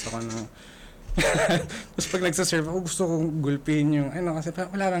 naghugas ako ng tapos pag nagsaserve ako gusto kong gulpin yung kasi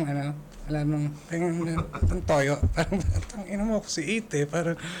wala bang toyo parang mo ako si Ite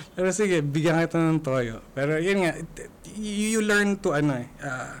pero sige bigyan kita ng toyo pero yun nga you learn to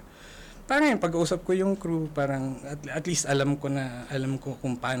parang yung pag-uusap ko yung crew, parang at least alam ko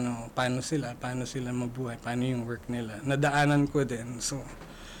kung paano sila mabuhay, paano yung work nila. Nadaanan ko din. So,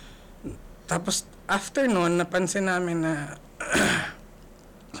 Tapos, after nun, napansin namin na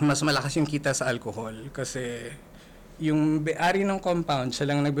mas malakas yung kita sa alcohol kasi yung may-ari ng compound,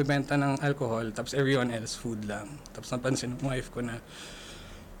 siya lang nagbebenta ng alcohol, tapos everyone else food lang. Tapos napansin ng wife ko na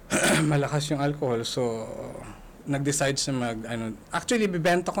malakas yung alcohol, so nag-decide siya actually,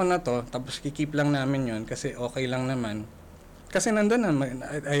 bibenta ko na to, tapos kikip lang namin yun kasi okay lang naman. Kasi nandun na,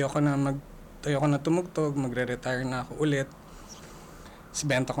 ayoko na tumugtog, magre-retire na ako ulit.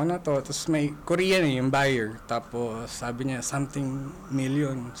 Benta ko na to, tapos may Korean yung buyer, tapos sabi niya something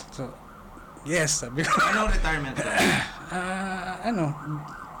million. So yes, sabi ko. Anong retirement ka?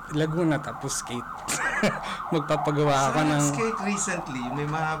 Laguna, tapos skate. Magpapagawa ako Sa ng skate recently, may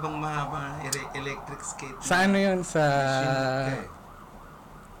mahabang electric skate. sa ano yun, sa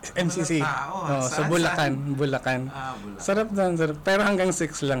Shimok MCC. tao, Sa saan? Bulacan. Bulacan. Sarap doon, sarap. Pero hanggang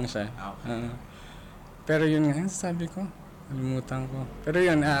 6 lang siya. Okay. Pero yun nga, sabi ko, nalimutan ko. Pero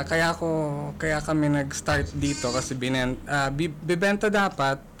yun, kaya kami nag-start dito kasi bibenta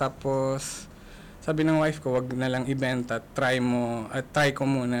dapat, tapos sabi ng wife ko, wag na lang ibenta, try ko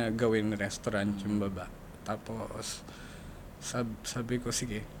muna gawin restaurant yung baba. Tapos sabi ko,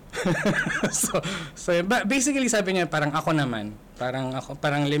 sige. so basically sabi niya, parang ako naman.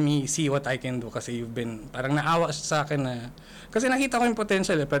 Parang let me see what I can do kasi parang naawa siya sa akin na, kasi nakita ko yung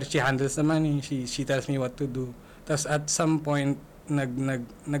potential pero she handles the money, she tells me what to do. Tapos at some point,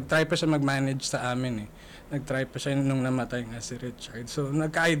 nag-try pa siya mag-manage sa amin eh. Nag-try pa siya nung namatay nga si Richard. So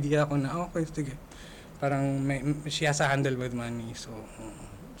nagka-idea ako na, okay, sige. Parang she has a handle with money. So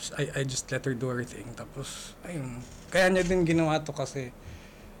I just let her do her thing. Tapos, ayun. Kaya niya din ginawa to kasi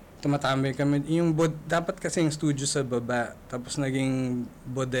tumatambay kami. Dapat kasi yung studio sa baba. Tapos naging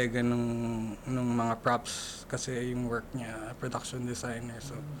bodega nung mga props kasi yung work niya, production designer.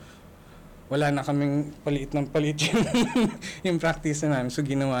 So, wala na kaming palit yung practice na namin. So,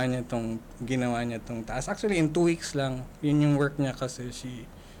 ginawa niya tong taas. Actually, in 2 weeks lang, yun yung work niya kasi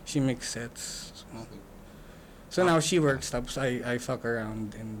she makes sets. So now she works, tapos I fuck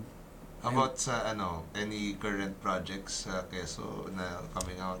around and About sa any current projects sa Quezon na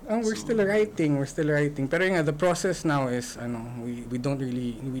coming out? we're still writing. Pero yung the process now is we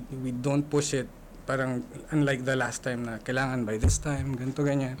don't push it, parang unlike the last time na kailangan by this time, ganito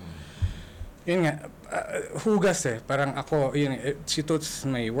ganyan. Yun nga, hugas parang ako, si Toots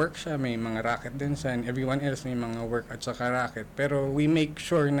may work siya, may mga racket din siya, and everyone else may mga work at saka racket. Pero we make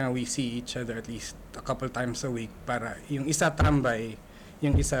sure na we see each other at least a couple times a week para yung isa tambay,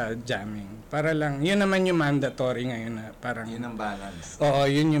 yung isa jamming. Para lang, yun naman yung mandatory ngayon na parang... Yun ang balance. Oo,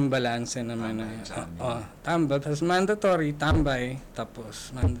 yun yung balance naman na... Tambay, tapos mandatory, tambay, tapos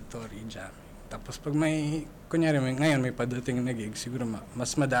mandatory jamming. Tapos pag may, kunyari ngayon may padating na gig, siguro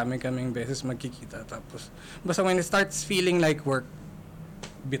mas madami kaming beses magkikita. Tapos, basta when it starts feeling like work,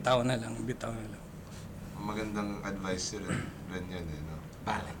 bitaw na lang. Magandang advice rin yun no?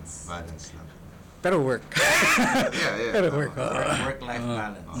 Balance lang. Pero work. Yeah. Pero work. Work-life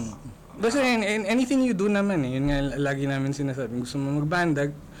balance. Basta in anything you do naman yun nga lagi namin sinasabi, gusto mo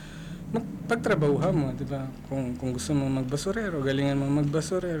magbandag, pagtrabahuhan mo, di ba? Kung gusto mo magbasurero, galingan mo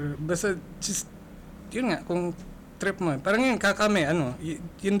magbasurero. Basta just, yun nga, kung trip mo. Parang yun, kami,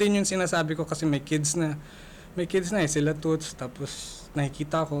 yun din yung sinasabi ko kasi may kids na sila Toots, tapos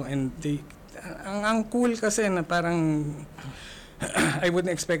nakikita ko, and ang cool kasi na parang, I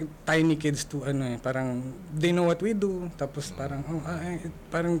wouldn't expect tiny kids to, parang, they know what we do, tapos parang,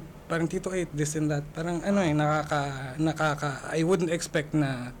 parang Tito 8, this and that. Parang, I wouldn't expect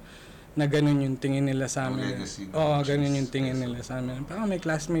na ganun yung tingin nila sa amin. Oo, ganun yung tingin nila sa amin. Parang may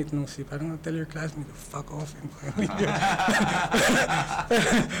classmate parang tell your classmate, fuck off.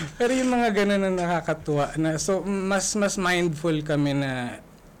 Pero yung mga ganun na nakakatuwa. So, mas mindful kami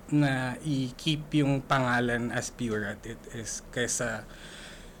na i-keep yung pangalan as pure at it is kaysa...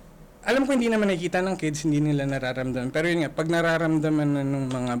 Alam ko hindi naman nakikita ng kids, hindi nila nararamdaman. Pero yun nga, pag nararamdaman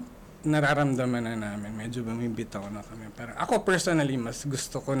na namin, medyo bumibitaw na kami. Parang ako personally, mas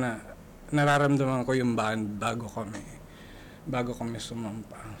gusto ko na nararamdaman ko yung band bago kami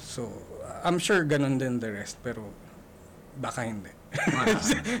sumampa. So, I'm sure ganun din the rest, pero baka hindi.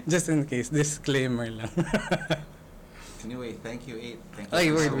 Just in case, disclaimer lang. Anyway, thank you, 8.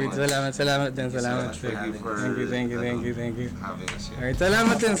 Ay, word. Salamat din. Salamat. Thank you. Having us here. Alright,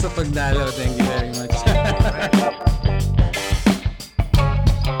 salamat din sa pagdalaw. Thank you very much.